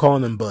that kept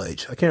calling him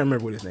Budge. I can't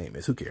remember what his name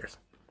is. Who cares?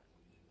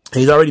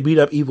 He's already beat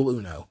up Evil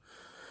Uno.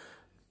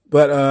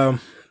 But,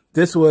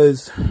 this,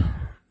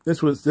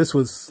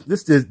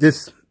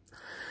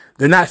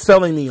 they're not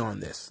selling me on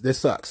this. This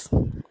sucks.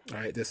 All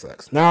right, this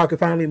sucks. Now I can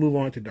finally move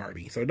on to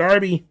Darby. So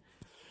Darby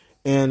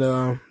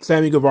and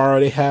Sammy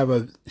Guevara, they have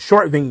a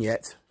short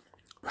vignette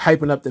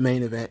hyping up the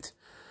main event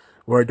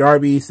where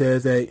Darby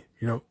says that,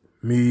 you know,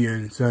 me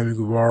and Sammy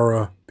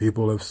Guevara,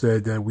 people have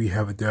said that we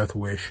have a death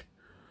wish.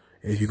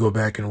 If you go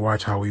back and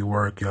watch how we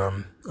work,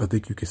 I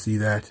think you can see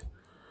that.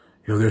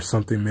 You know, there's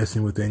something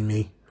missing within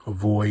me, a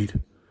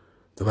void.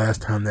 The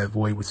last time that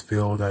void was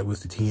filled, I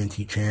was the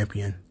TNT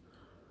champion.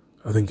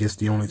 I think it's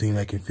the only thing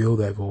that can fill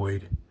that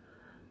void.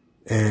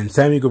 And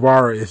Sammy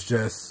Guevara is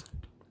just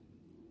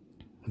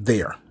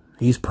there.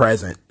 He's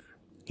present.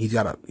 He's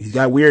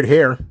got weird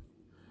hair,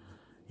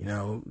 you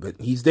know, but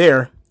he's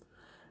there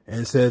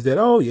and says that,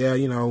 oh yeah,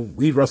 you know,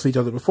 we've wrestled each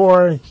other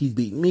before. He's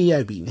beaten me.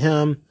 I've beaten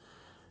him,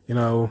 you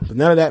know, but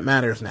none of that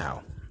matters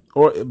now.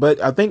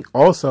 But I think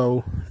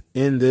also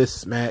in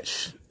this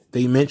match,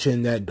 they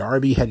mentioned that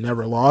Darby had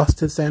never lost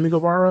to Sammy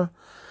Guevara.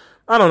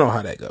 I don't know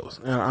how that goes.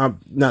 I'm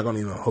not going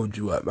to even hold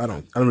you up.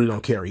 I really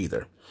don't care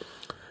either.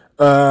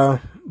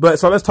 But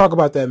so let's talk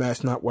about that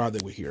match not while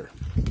they were here.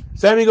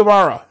 Sammy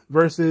Guevara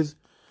versus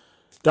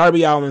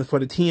Darby Allin for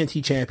the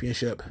TNT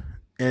Championship.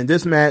 And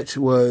this match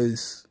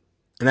was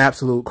an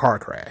absolute car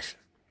crash.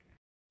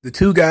 The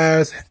two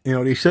guys, you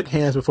know, they shook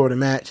hands before the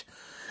match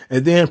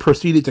and then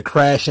proceeded to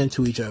crash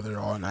into each other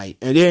all night.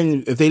 And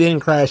then if they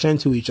didn't crash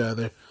into each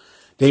other,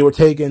 they were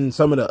taking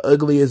some of the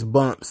ugliest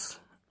bumps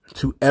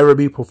to ever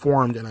be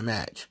performed in a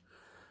match.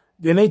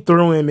 Then they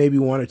threw in maybe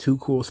one or two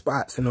cool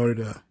spots in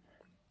order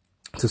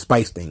to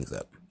spice things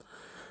up.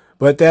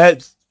 But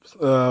that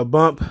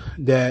bump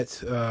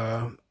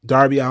that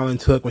Darby Allin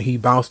took when he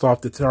bounced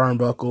off the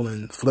turnbuckle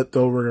and flipped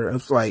over,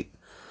 it's like,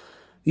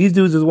 these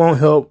dudes just won't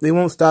help. They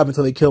won't stop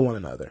until they kill one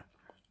another.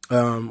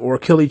 Or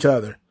kill each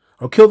other.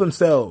 Or kill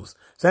themselves.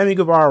 Sammy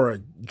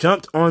Guevara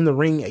jumped on the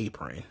ring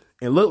apron.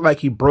 It looked like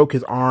he broke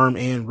his arm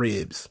and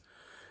ribs.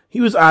 He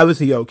was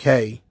obviously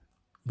okay.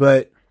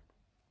 But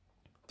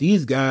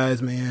these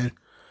guys, man,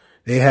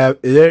 there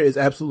is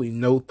absolutely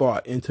no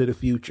thought into the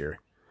future.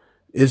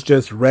 It's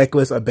just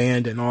reckless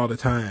abandon all the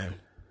time.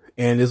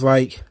 And it's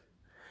like,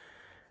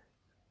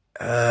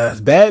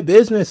 it's bad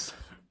business.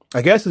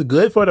 I guess it's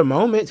good for the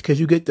moment because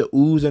you get the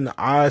oohs and the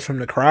ahs from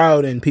the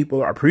crowd and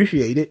people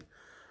appreciate it.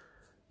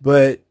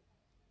 But,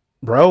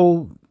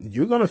 bro,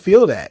 you're going to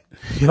feel that.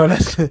 You know,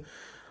 that's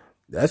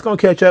going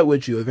to catch up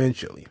with you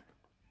eventually.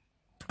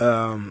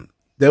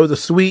 There was a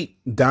sweet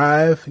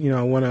dive, you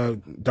know,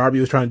 when Darby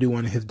was trying to do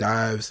one of his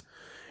dives.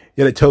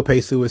 He had a tope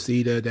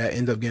suicida that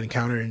ended up getting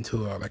countered into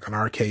like an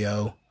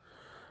RKO.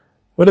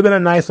 Would have been a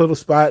nice little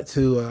spot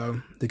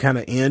to kind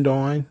of end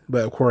on,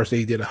 but of course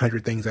they did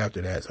 100 things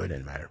after that, so it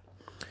didn't matter.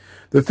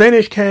 The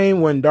finish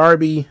came when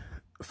Darby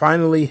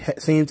finally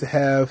seemed to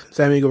have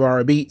Sammy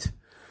Guevara beat.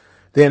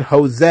 Then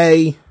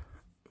Jose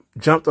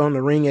jumped on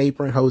the ring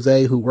apron.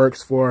 Jose, who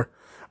works for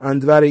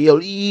Andrade El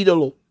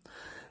Idolo.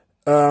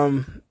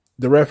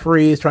 The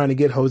referee is trying to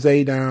get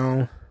Jose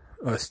down.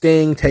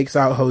 Sting takes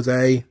out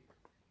Jose.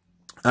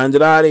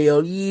 Andrade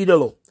El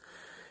Idolo.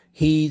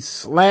 He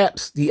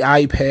slaps the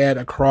iPad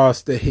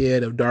across the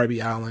head of Darby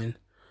Allin.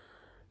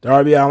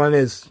 Darby Allin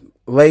is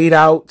laid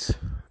out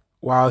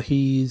while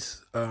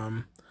he's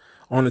on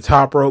the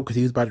top rope because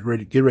he's about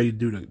to get ready to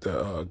do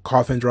the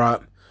coffin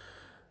drop.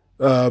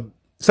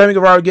 Sammy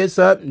Guevara gets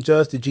up and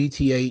does the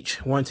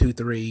GTH 1, 2,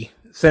 3.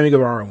 Sammy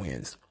Guevara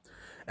wins.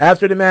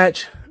 After the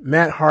match,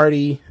 Matt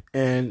Hardy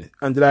and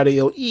Andrade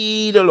El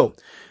Idolo,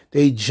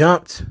 they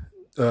jumped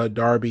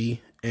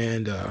Darby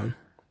and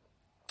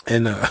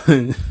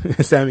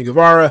Sammy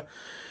Guevara.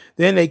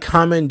 Then they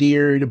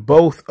commandeered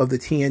both of the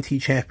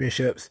TNT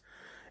championships.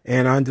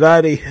 And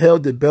Andrade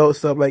held the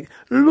belts up like,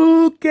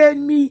 look at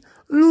me,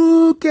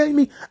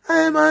 I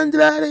am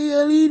Andrade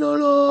El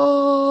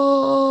Idolo.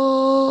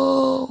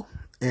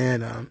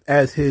 And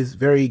as his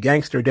very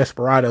gangster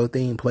desperado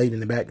theme played in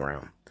the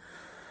background.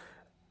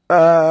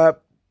 The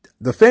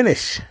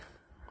finish,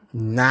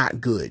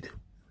 not good.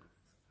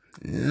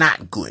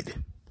 Not good.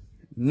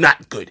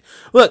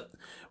 Look,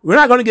 we're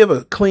not going to give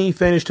a clean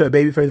finish to a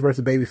babyface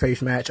versus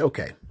babyface match.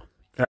 Okay.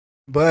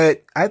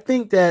 But I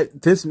think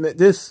that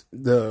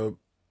the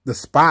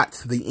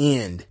spot, the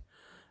end,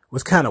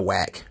 was kind of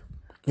whack.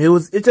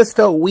 It just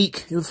felt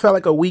weak. It felt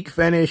like a weak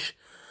finish.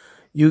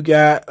 You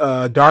got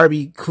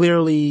Darby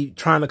clearly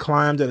trying to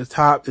climb to the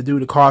top to do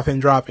the coffin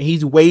drop, and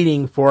he's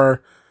waiting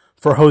for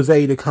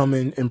Jose to come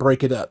in and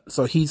break it up.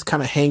 So he's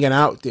kind of hanging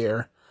out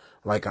there,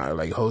 like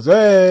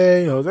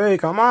Jose,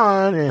 come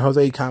on, and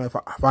Jose kind of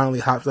finally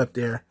hops up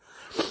there.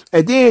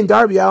 And then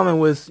Darby Allin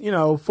was, you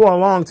know, for a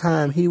long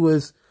time, he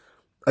was,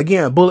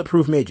 again, a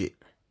bulletproof midget.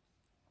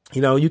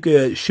 You know, you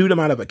could shoot him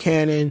out of a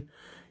cannon.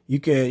 You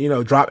can, you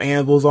know, drop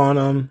anvils on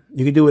him.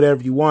 You can do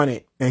whatever you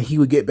wanted, and he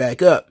would get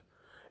back up.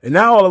 And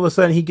now all of a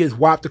sudden he gets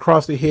whopped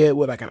across the head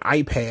with like an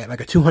iPad,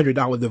 like a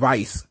 $200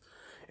 device.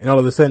 And all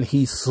of a sudden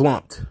he's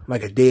slumped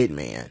like a dead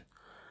man.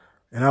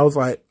 And I was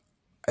like,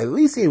 at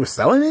least he was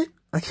selling it,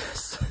 I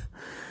guess.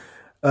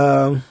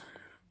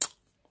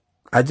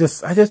 I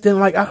just didn't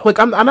like,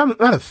 I'm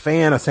not a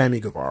fan of Sammy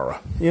Guevara.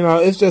 You know,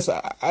 it's just,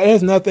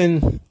 there's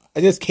nothing,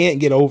 I just can't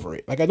get over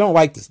it. Like, I don't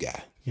like this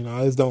guy. You know,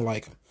 I just don't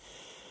like him.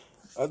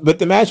 But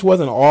the match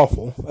wasn't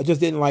awful. I just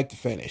didn't like the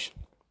finish.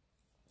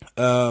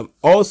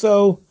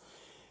 Also,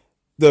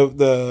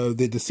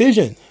 the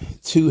decision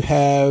to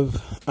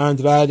have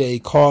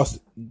Andrade cost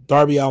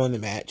Darby Allin the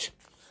match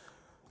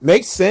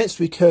makes sense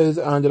because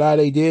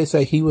Andrade did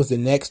say he was the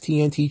next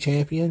TNT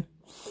champion.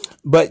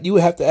 But you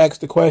would have to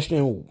ask the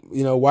question,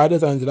 you know, why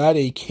does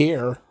Andrade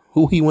care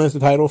who he wins the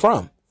title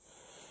from?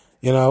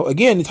 You know,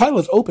 again, the title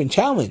is open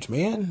challenge,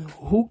 man.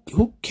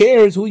 Who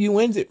cares who you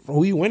win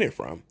it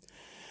from?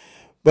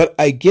 But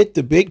I get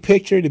the big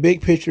picture. The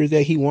big picture is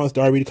that he wants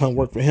Darby to come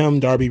work for him.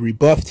 Darby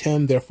rebuffed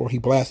him. Therefore, he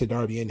blasted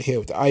Darby in the head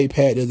with the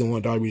iPad. Doesn't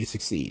want Darby to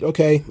succeed.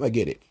 Okay, I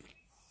get it.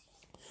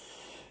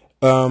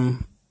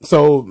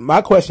 So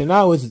my question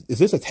now is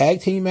this a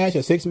tag team match, a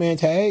 6-man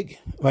tag?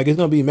 Like, it's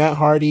going to be Matt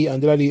Hardy,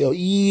 Andrade El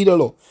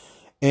Idolo,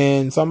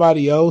 and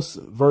somebody else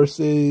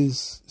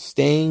versus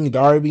Sting,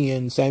 Darby,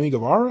 and Sammy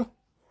Guevara?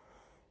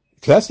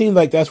 Because that seems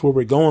like that's where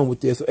we're going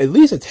with this. At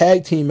least a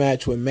tag team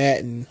match with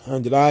Matt and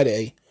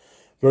Andrade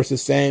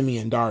versus Sammy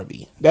and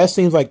Darby. That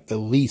seems like the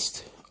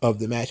least of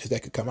the matches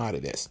that could come out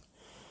of this.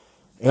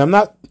 And I'm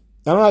not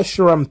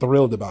sure I'm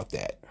thrilled about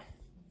that.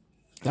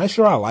 Not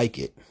sure I like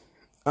it.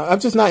 I'm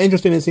just not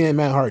interested in seeing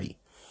Matt Hardy.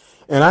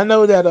 And I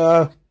know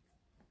that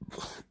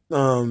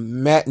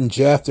Matt and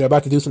Jeff, they're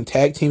about to do some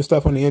tag team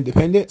stuff on the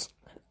Independents.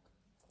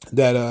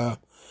 That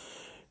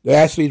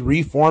they're actually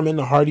reforming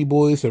the Hardy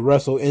Boys to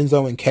wrestle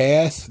Enzo and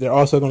Cass. They're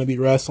also going to be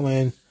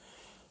wrestling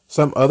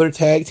some other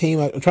tag team.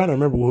 I'm trying to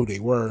remember who they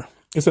were.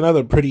 It's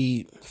another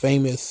pretty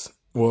famous,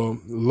 well,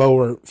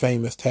 lower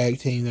famous tag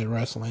team they're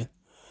wrestling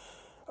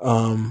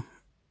on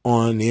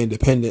the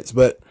Independents.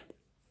 But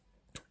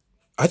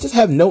I just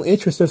have no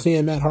interest in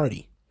seeing Matt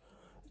Hardy.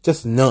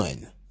 Just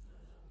none.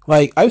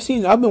 Like, I've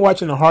been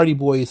watching the Hardy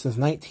Boys since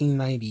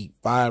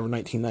 1995 or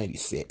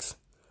 1996.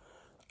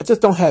 I just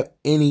don't have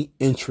any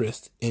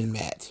interest in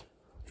Matt.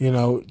 You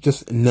know,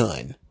 just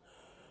none.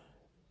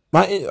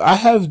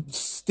 I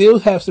still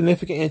have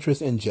significant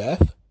interest in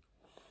Jeff.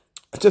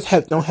 I just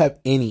don't have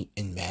any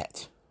in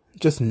Matt.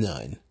 Just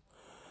none.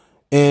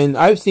 And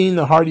I've seen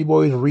the Hardy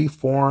Boys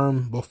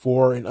reform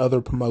before in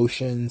other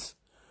promotions.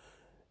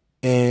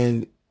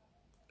 And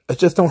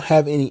just don't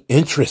have any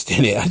interest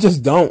in it. I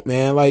just don't,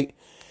 man. Like,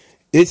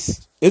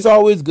 it's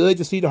always good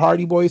to see the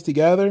Hardy Boys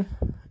together,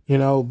 you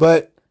know,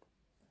 but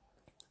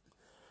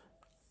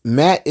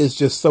Matt is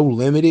just so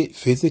limited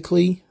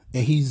physically,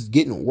 and he's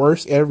getting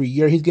worse every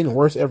year. He's getting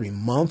worse every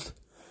month.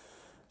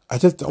 I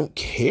just don't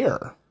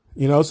care,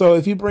 you know. So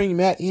if you bring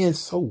Matt in,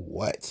 so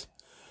what?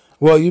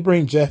 Well, you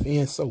bring Jeff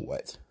in, so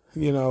what?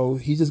 You know,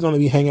 he's just going to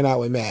be hanging out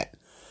with Matt.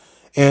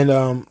 And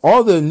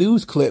all the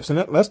news clips,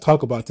 and let's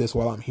talk about this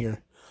while I'm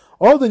here.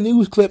 All the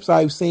news clips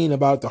I've seen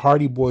about the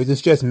Hardy Boys,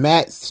 it's just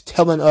Matt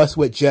telling us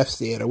what Jeff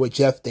said or what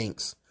Jeff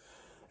thinks.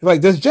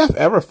 Like, does Jeff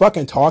ever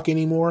fucking talk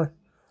anymore?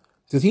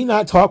 Does he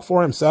not talk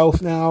for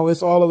himself now?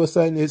 It's all of a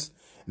sudden, it's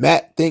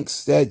Matt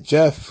thinks that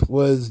Jeff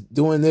was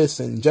doing this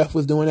and Jeff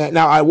was doing that.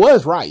 Now, I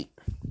was right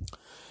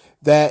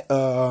that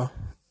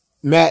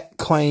Matt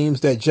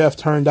claims that Jeff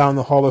turned down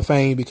the Hall of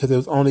Fame because it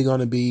was only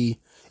going to be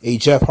a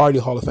Jeff Hardy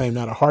Hall of Fame,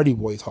 not a Hardy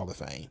Boys Hall of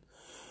Fame,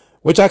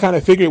 which I kind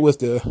of figured was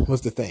the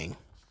thing.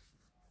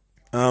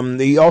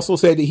 He also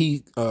said that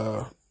he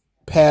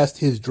passed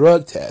his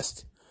drug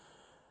test.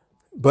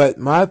 But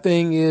my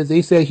thing is,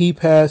 they said he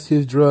passed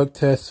his drug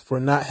test for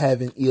not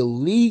having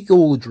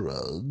illegal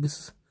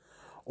drugs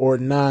or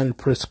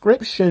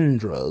non-prescription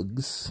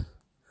drugs.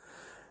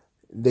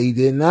 They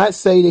did not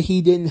say that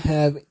he didn't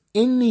have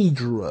any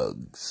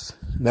drugs.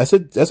 That's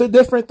a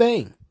different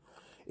thing.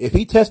 If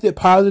he tested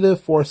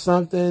positive for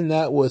something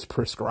that was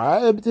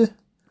prescribed,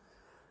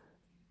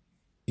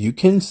 you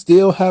can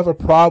still have a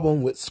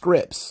problem with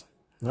scripts.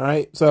 All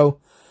right. So,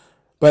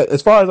 but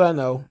as far as I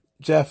know,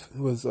 Jeff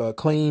was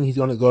clean. He's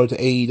going to go to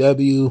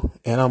AEW.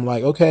 And I'm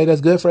like, okay,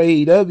 that's good for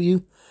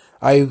AEW.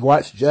 I've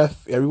watched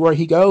Jeff everywhere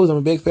he goes. I'm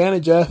a big fan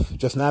of Jeff,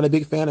 just not a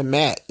big fan of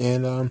Matt.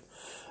 And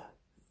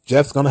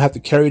Jeff's going to have to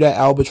carry that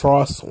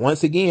albatross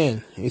once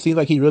again. It seems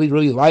like he really,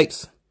 really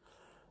likes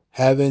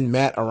having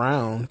Matt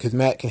around because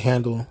Matt can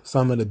handle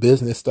some of the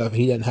business stuff.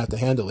 He doesn't have to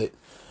handle it.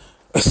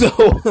 So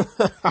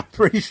I'm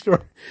pretty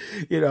sure,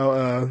 you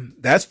know,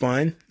 that's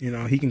fun. You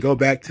know, he can go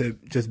back to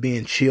just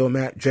being chill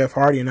Jeff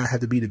Hardy and not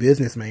have to be the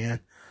businessman.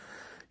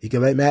 He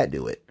can let Matt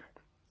do it.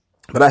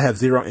 But I have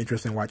zero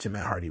interest in watching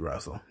Matt Hardy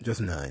wrestle.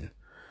 Just none.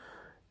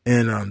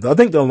 And I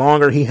think the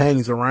longer he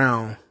hangs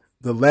around,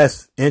 the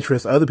less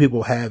interest other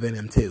people have in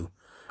him too.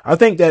 I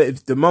think that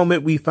if the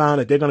moment we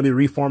found that they're going to be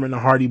reforming the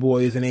Hardy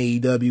Boys in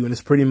AEW and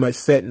it's pretty much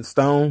set in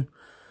stone,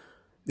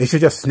 they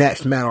should just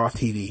snatch Matt off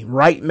TV.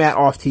 Write Matt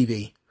off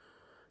TV.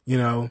 You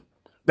know,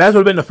 that would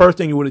have been the first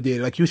thing you would have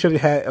did. Like, you should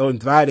have had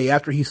Andrade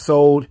after he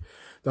sold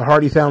the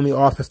Hardy family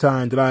office to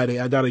Andrade.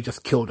 Andrade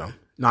just killed him,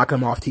 knock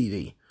him off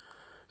TV.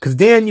 Because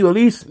then you at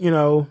least, you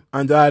know,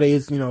 Andrade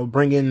is, you know,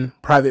 bringing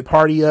Private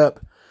Party up,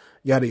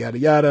 yada, yada,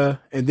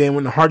 yada. And then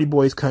when the Hardy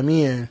Boys come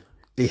in,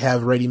 they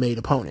have ready-made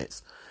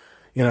opponents,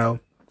 you know.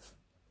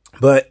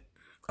 But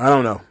I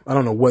don't know. I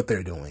don't know what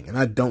they're doing. And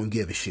I don't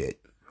give a shit.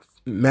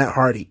 Matt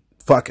Hardy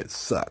fucking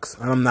sucks.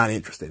 I'm not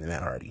interested in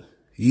Matt Hardy.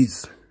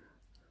 He's...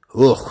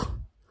 ugh.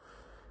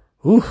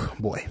 Ooh,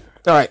 boy.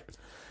 All right.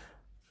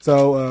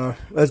 So,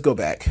 let's go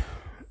back.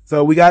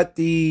 So, we got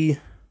the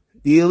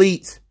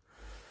Elite.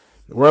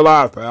 We're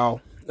alive,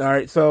 pal. All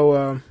right.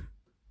 So,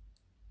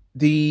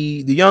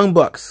 the Young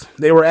Bucks,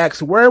 they were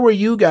asked, where were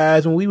you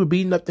guys when we were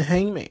beating up the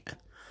Hangman?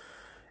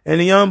 And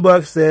the Young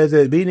Bucks says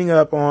that beating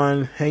up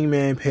on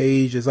Hangman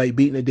Page is like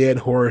beating a dead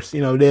horse.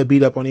 You know, they'll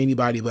beat up on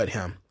anybody but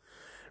him.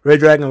 Red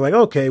Dragon was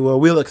like, okay, well,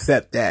 we'll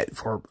accept that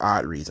for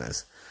odd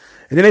reasons.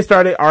 And then they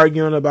started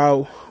arguing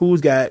about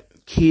who's got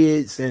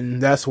kids, and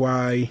that's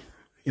why,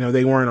 you know,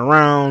 they weren't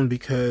around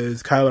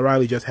because Kyle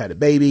O'Reilly just had a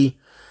baby.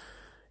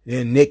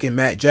 Then Nick and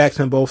Matt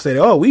Jackson both said,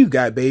 oh, we've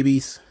got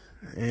babies.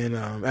 And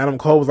Adam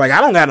Cole was like, I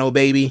don't got no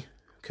baby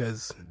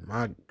because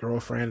my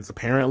girlfriend is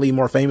apparently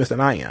more famous than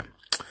I am.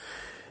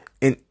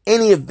 In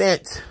any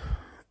event,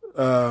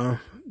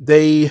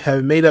 they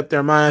have made up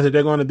their minds that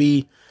they're going to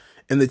be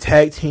in the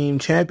tag team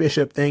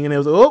championship thing. And it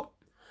was, oh,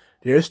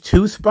 there's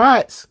 2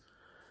 spots.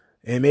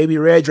 And maybe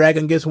Red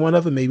Dragon gets one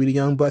of them. Maybe the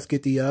Young Bucks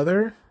get the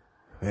other.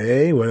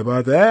 Hey, what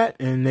about that?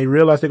 And they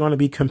realize they're going to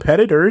be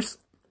competitors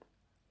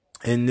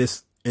in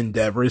this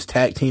endeavor, this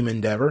tag team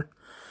endeavor.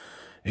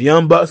 The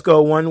Young Bucks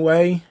go one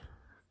way.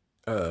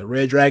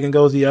 Red Dragon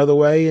goes the other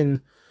way.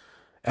 And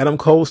Adam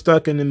Cole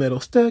stuck in the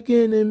middle. Stuck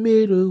in the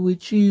middle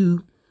with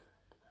you.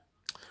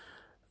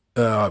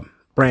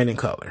 Brandon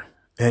Cutler.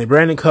 And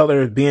Brandon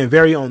Cutler is being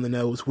very on the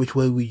nose. Which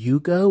way will you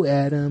go,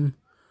 Adam?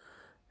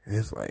 And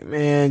it's like,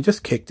 man,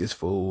 just kick this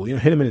fool. You know,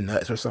 hit him in the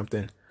nuts or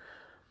something.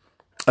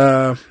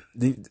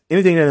 Anything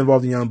that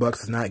involves the Young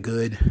Bucks is not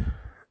good.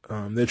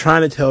 They're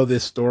trying to tell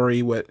this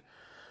story.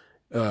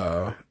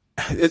 I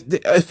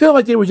feel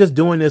like they were just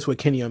doing this with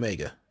Kenny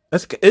Omega.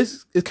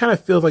 It kind of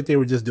feels like they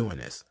were just doing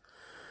this.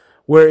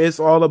 Where it's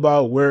all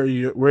about where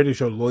does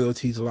your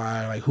loyalties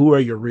lie? Like, who are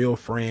your real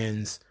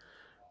friends?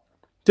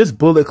 Just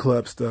Bullet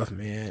Club stuff,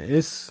 man.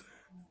 It's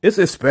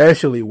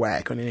especially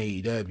whack on an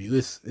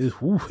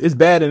AEW. It's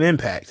bad in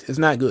Impact. It's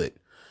not good.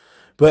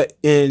 But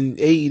in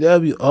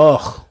AEW,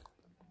 oh,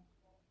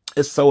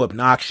 it's so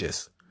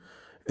obnoxious.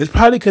 It's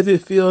probably because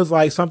it feels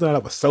like something out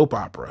of a soap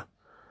opera.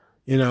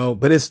 you know,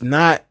 but it's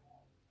not,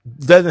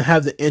 doesn't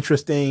have the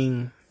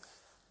interesting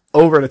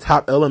over the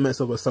top elements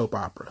of a soap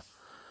opera.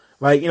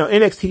 Like, you know,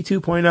 NXT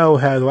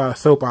 2.0 has a lot of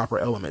soap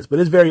opera elements, but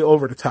it's very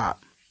over the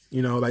top.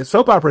 You know, like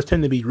soap operas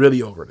tend to be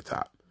really over the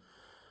top.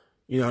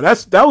 You know,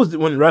 that was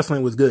when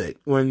wrestling was good.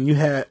 When you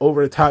had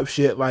over the top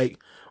shit like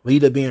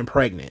Lita being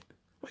pregnant.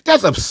 Like,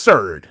 that's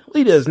absurd.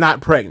 Lita is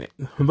not pregnant,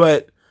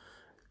 but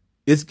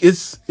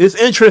it's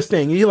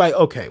interesting. You're like,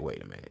 okay,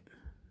 wait a minute.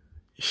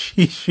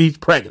 She's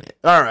pregnant.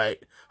 All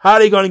right. How are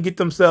they going to get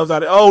themselves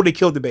out of, oh, they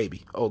killed the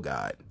baby. Oh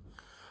God.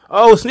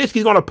 Oh,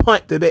 Snitsky's going to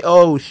punt the baby.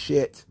 Oh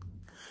shit.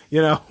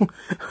 You know,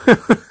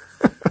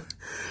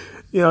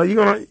 you know,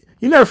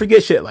 you never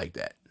forget shit like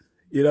that.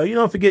 You know, you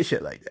don't forget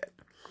shit like that.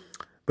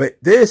 But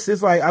this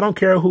is like, I don't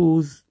care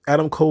who's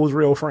Adam Cole's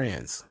real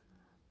friends.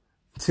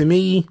 To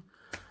me,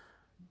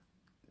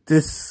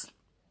 this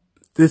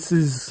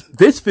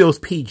feels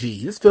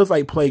PG. This feels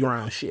like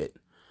playground shit.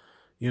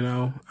 You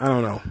know, I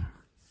don't know.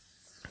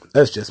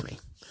 That's just me.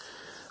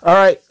 All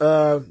right.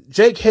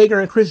 Jake Hager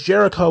and Chris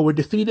Jericho were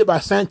defeated by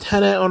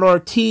Santana and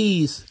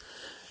Ortiz.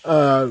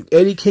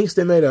 Eddie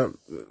Kingston made a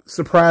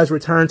surprise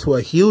return to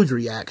a huge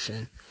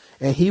reaction,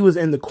 and he was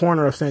in the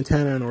corner of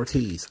Santana and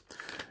Ortiz.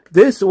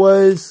 This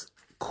was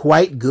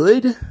quite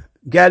good.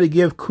 Got to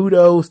give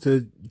kudos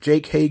to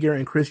Jake Hager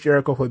and Chris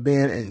Jericho for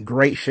being in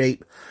great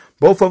shape.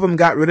 Both of them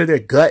got rid of their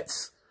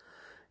guts.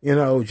 You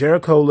know,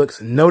 Jericho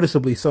looks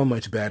noticeably so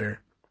much better.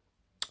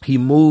 He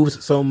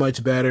moves so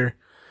much better.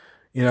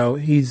 You know,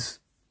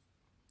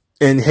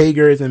 and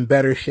Hager is in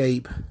better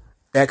shape.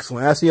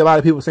 Excellent. I see a lot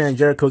of people saying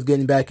Jericho's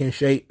getting back in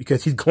shape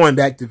because he's going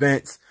back to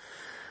Vince.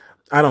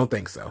 I don't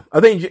think so.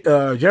 I think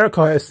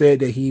Jericho has said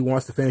that he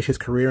wants to finish his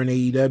career in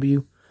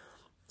AEW.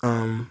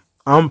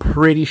 I'm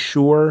pretty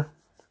sure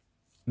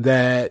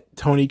that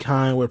Tony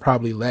Khan would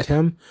probably let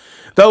him.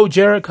 Though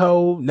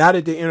Jericho, now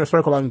that the Inner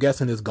Circle, I'm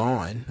guessing, is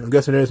gone. I'm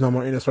guessing there's no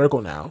more Inner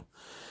Circle now.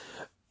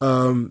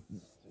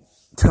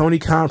 Tony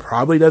Khan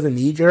probably doesn't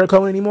need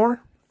Jericho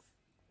anymore.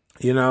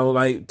 You know,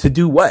 like, to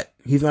do what?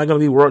 He's not going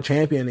to be world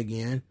champion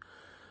again.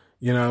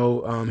 You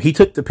know, he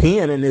took the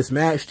pin in this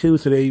match too,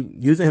 so they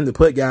using him to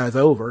put guys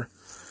over.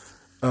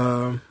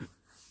 I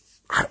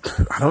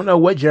don't know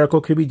what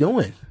Jericho could be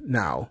doing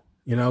now.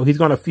 You know, he's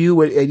going to feud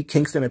with Eddie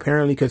Kingston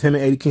apparently because him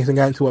and Eddie Kingston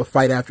got into a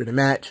fight after the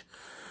match.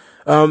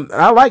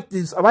 I like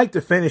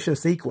the finishing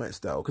sequence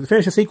though, because the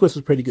finishing sequence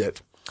was pretty good.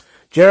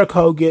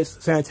 Jericho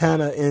gets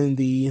Santana in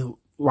the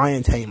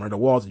Lion Tamer, the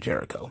Walls of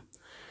Jericho.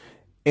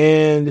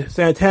 And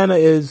Santana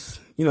is,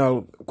 you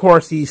know, of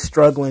course he's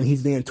struggling,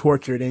 he's being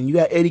tortured, and you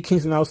got Eddie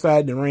Kingston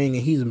outside the ring,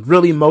 and he's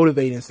really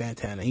motivating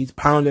Santana. He's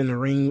pounding the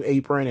ring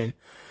apron and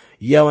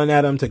yelling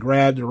at him to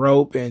grab the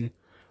rope, and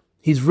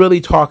he's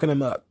really talking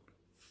him up.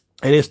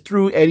 And it's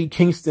through Eddie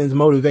Kingston's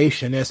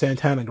motivation that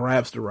Santana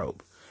grabs the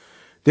rope.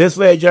 This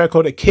led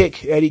Jericho to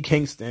kick Eddie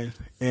Kingston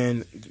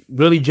and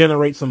really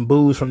generate some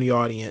boos from the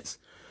audience.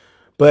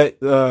 But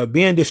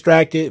being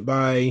distracted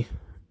by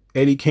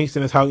Eddie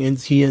Kingston is how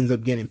he ends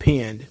up getting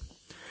pinned.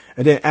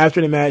 And then after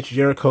the match,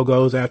 Jericho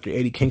goes after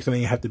Eddie Kingston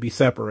and you have to be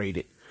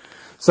separated.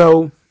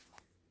 So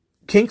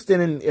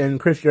Kingston and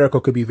Chris Jericho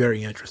could be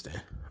very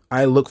interesting.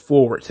 I look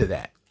forward to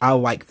that. I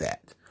like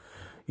that.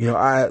 You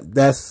know,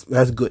 that's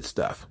good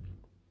stuff.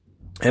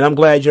 And I'm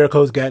glad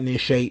Jericho's gotten in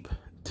shape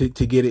to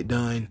get it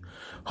done.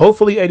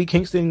 Hopefully Eddie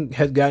Kingston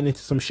has gotten into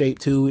some shape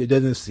too. It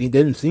didn't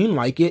seem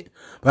like it,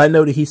 but I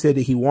know that he said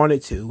that he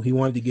wanted to. He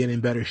wanted to get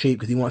in better shape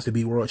because he wants to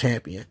be world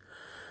champion.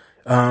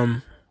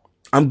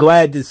 I'm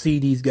glad to see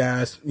these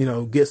guys, you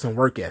know, get some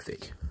work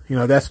ethic. You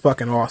know, that's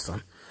fucking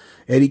awesome.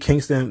 Eddie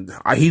Kingston,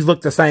 he's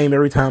looked the same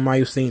every time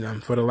I've seen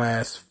him for the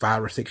last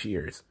 5 or 6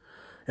 years.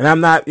 And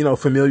I'm not, you know,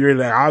 familiar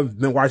that I've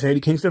been watching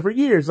Eddie Kingston for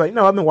years. Like,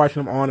 no, I've been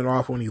watching him on and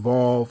off on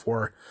Evolve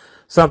or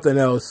something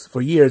else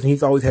for years. And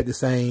he's always had the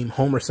same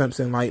Homer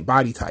Simpson-like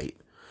body type.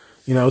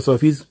 You know, so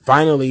if he's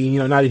finally, you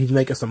know, now that he's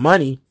making some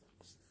money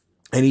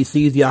and he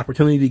sees the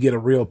opportunity to get a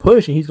real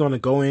push and he's going to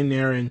go in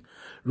there and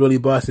really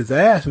bust his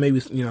ass,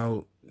 maybe, you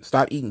know,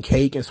 stop eating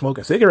cake and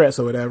smoking cigarettes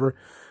or whatever,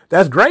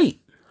 that's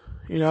great.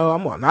 You know,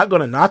 I'm not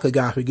going to knock a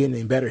guy for getting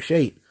in better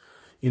shape.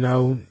 You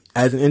know,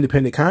 as an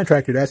independent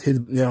contractor, that's his,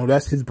 you know,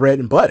 that's his bread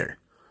and butter.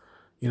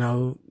 You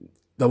know,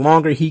 the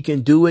longer he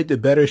can do it, the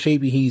better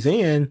shape he's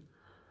in,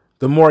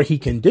 the more he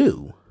can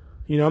do.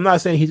 You know, I'm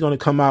not saying he's going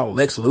to come out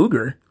Lex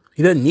Luger.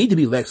 He doesn't need to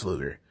be Lex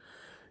Luger.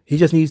 He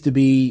just needs to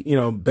be, you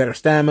know, better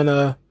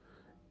stamina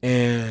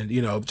and,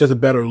 you know, just a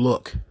better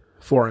look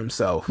for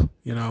himself.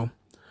 You know,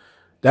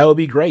 that would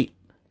be great.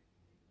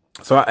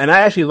 So, and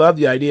I actually love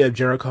the idea of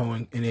Jericho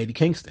and Eddie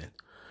Kingston.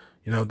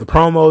 You know, the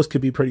promos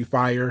could be pretty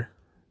fire.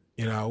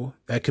 You know,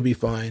 that could be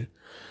fun.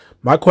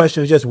 My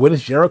question is just, what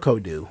does Jericho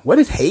do? What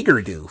does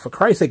Hager do? For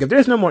Christ's sake, if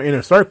there's no more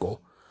Inner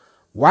Circle,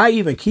 why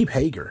even keep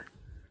Hager?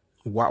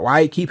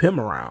 Why keep him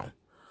around?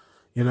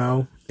 You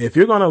know, if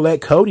you're going to let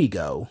Cody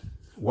go,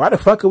 why the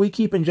fuck are we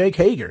keeping Jake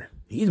Hager?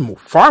 He's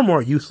far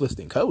more useless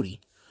than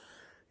Cody.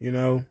 You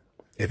know,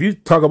 if you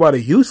talk about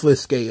a useless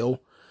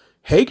scale,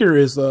 Hager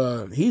is,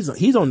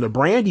 he's on the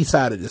Brandy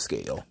side of the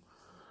scale.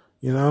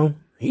 You know,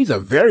 He's a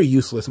very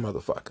useless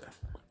motherfucker.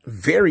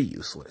 Very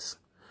useless.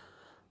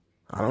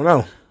 I don't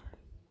know.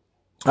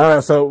 All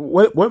right, so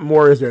what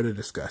more is there to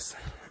discuss?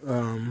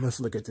 Let's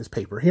look at this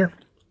paper here.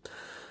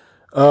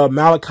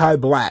 Malachi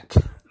Black.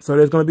 So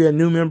there's going to be a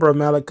new member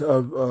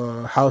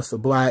of House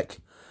of Black.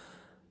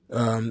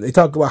 They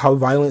talk about how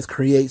violence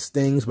creates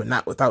things, but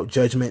not without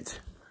judgment.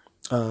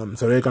 So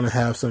they're going to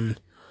have some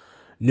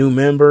new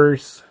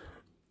members.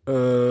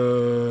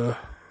 Okay.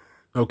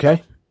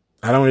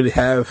 I don't really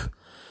have...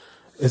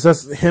 It's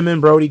just him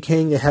and Brody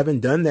King that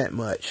haven't done that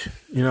much,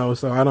 you know,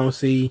 so I don't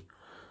see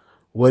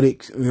what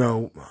it, you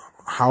know,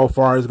 how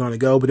far it's going to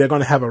go. But they're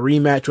going to have a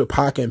rematch with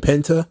Pac and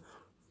Penta.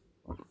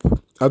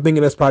 I'm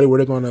thinking that's probably where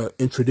they're going to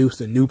introduce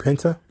the new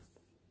Penta.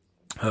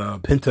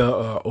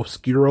 Penta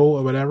Oscuro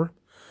or whatever.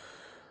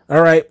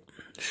 All right,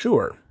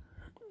 sure.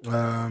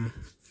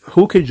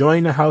 Who could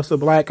join the House of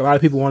Black? A lot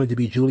of people wanted to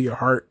be Julia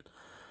Hart.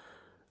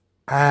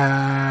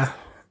 I'll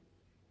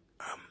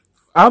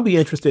be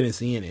interested in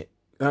seeing it.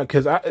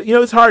 Because, you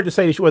know, it's hard to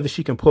say whether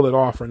she can pull it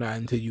off or not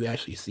until you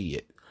actually see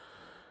it.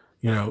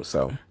 You know,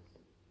 so.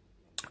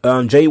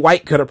 Jay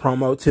White cut a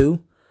promo,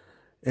 too.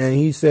 And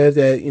he said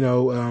that, you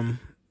know,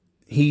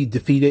 he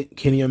defeated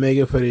Kenny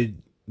Omega for the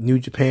New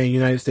Japan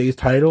United States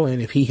title.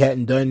 And if he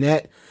hadn't done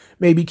that,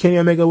 maybe Kenny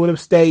Omega would have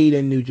stayed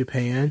in New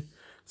Japan.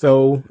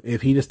 So,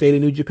 if he'd have stayed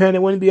in New Japan,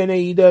 it wouldn't be an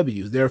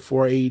AEW.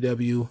 Therefore,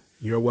 AEW,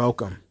 you're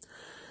welcome.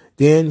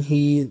 Then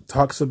he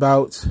talks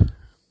about...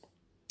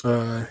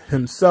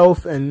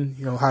 himself and,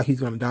 you know, how he's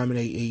going to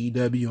dominate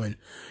AEW and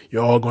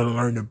you're all going to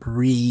learn to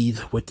breathe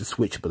with the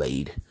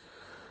switchblade.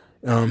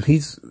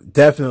 He's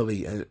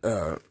definitely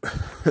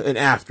an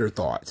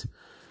afterthought,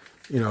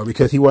 you know,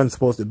 because he wasn't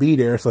supposed to be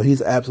there. So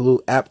he's an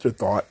absolute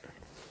afterthought.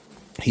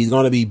 He's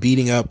going to be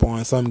beating up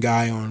on some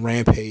guy on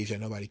Rampage that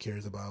nobody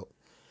cares about.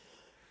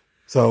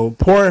 So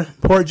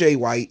poor Jay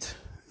White.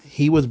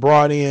 He was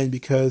brought in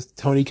because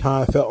Tony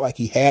Khan felt like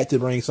he had to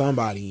bring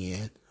somebody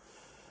in.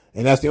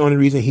 And that's the only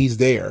reason he's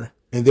there.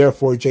 And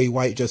therefore, Jay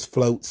White just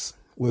floats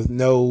with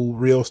no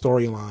real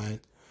storyline.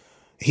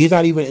 He's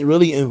not even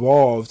really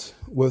involved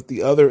with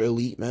the other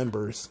elite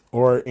members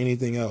or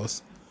anything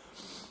else.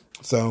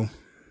 So,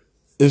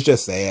 it's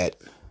just sad.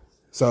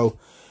 So,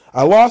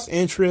 I lost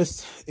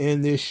interest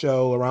in this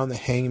show around the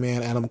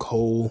Hangman Adam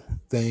Cole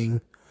thing.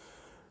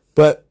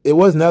 But it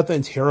was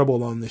nothing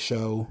terrible on the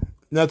show.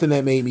 Nothing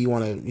that made me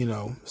want to, you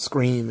know,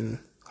 scream and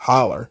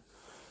holler.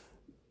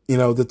 You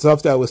know, the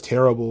stuff that was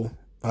terrible...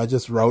 I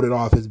just wrote it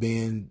off as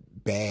being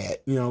bad.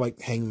 You know,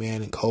 like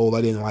Hangman and Cole.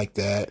 I didn't like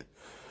that.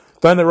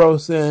 Thunder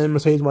Rosa and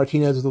Mercedes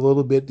Martinez was a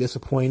little bit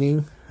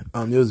disappointing.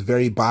 It was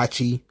very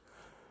botchy.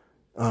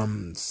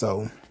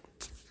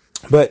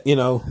 But, you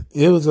know,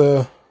 it was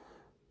it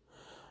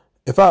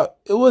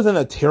wasn't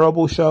a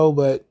terrible show,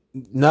 but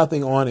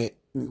nothing on it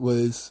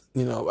was,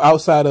 you know,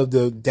 outside of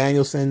the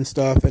Danielson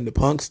stuff and the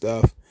Punk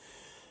stuff,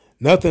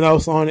 nothing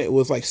else on it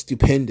was like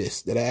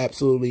stupendous that I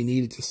absolutely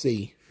needed to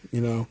see,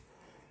 you know.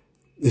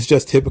 It's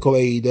just typical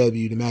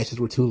AEW. The matches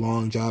were too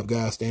long. Job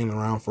guys standing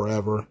around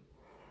forever.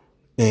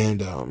 And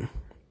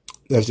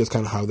that's just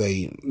kind of how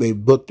they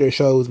book their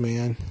shows,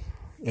 man.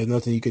 There's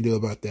nothing you can do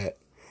about that.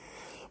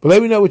 But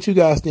let me know what you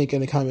guys think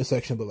in the comment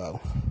section below.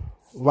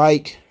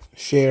 Like,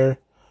 share,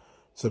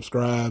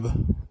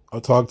 subscribe. I'll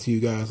talk to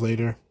you guys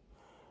later.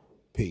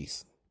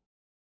 Peace.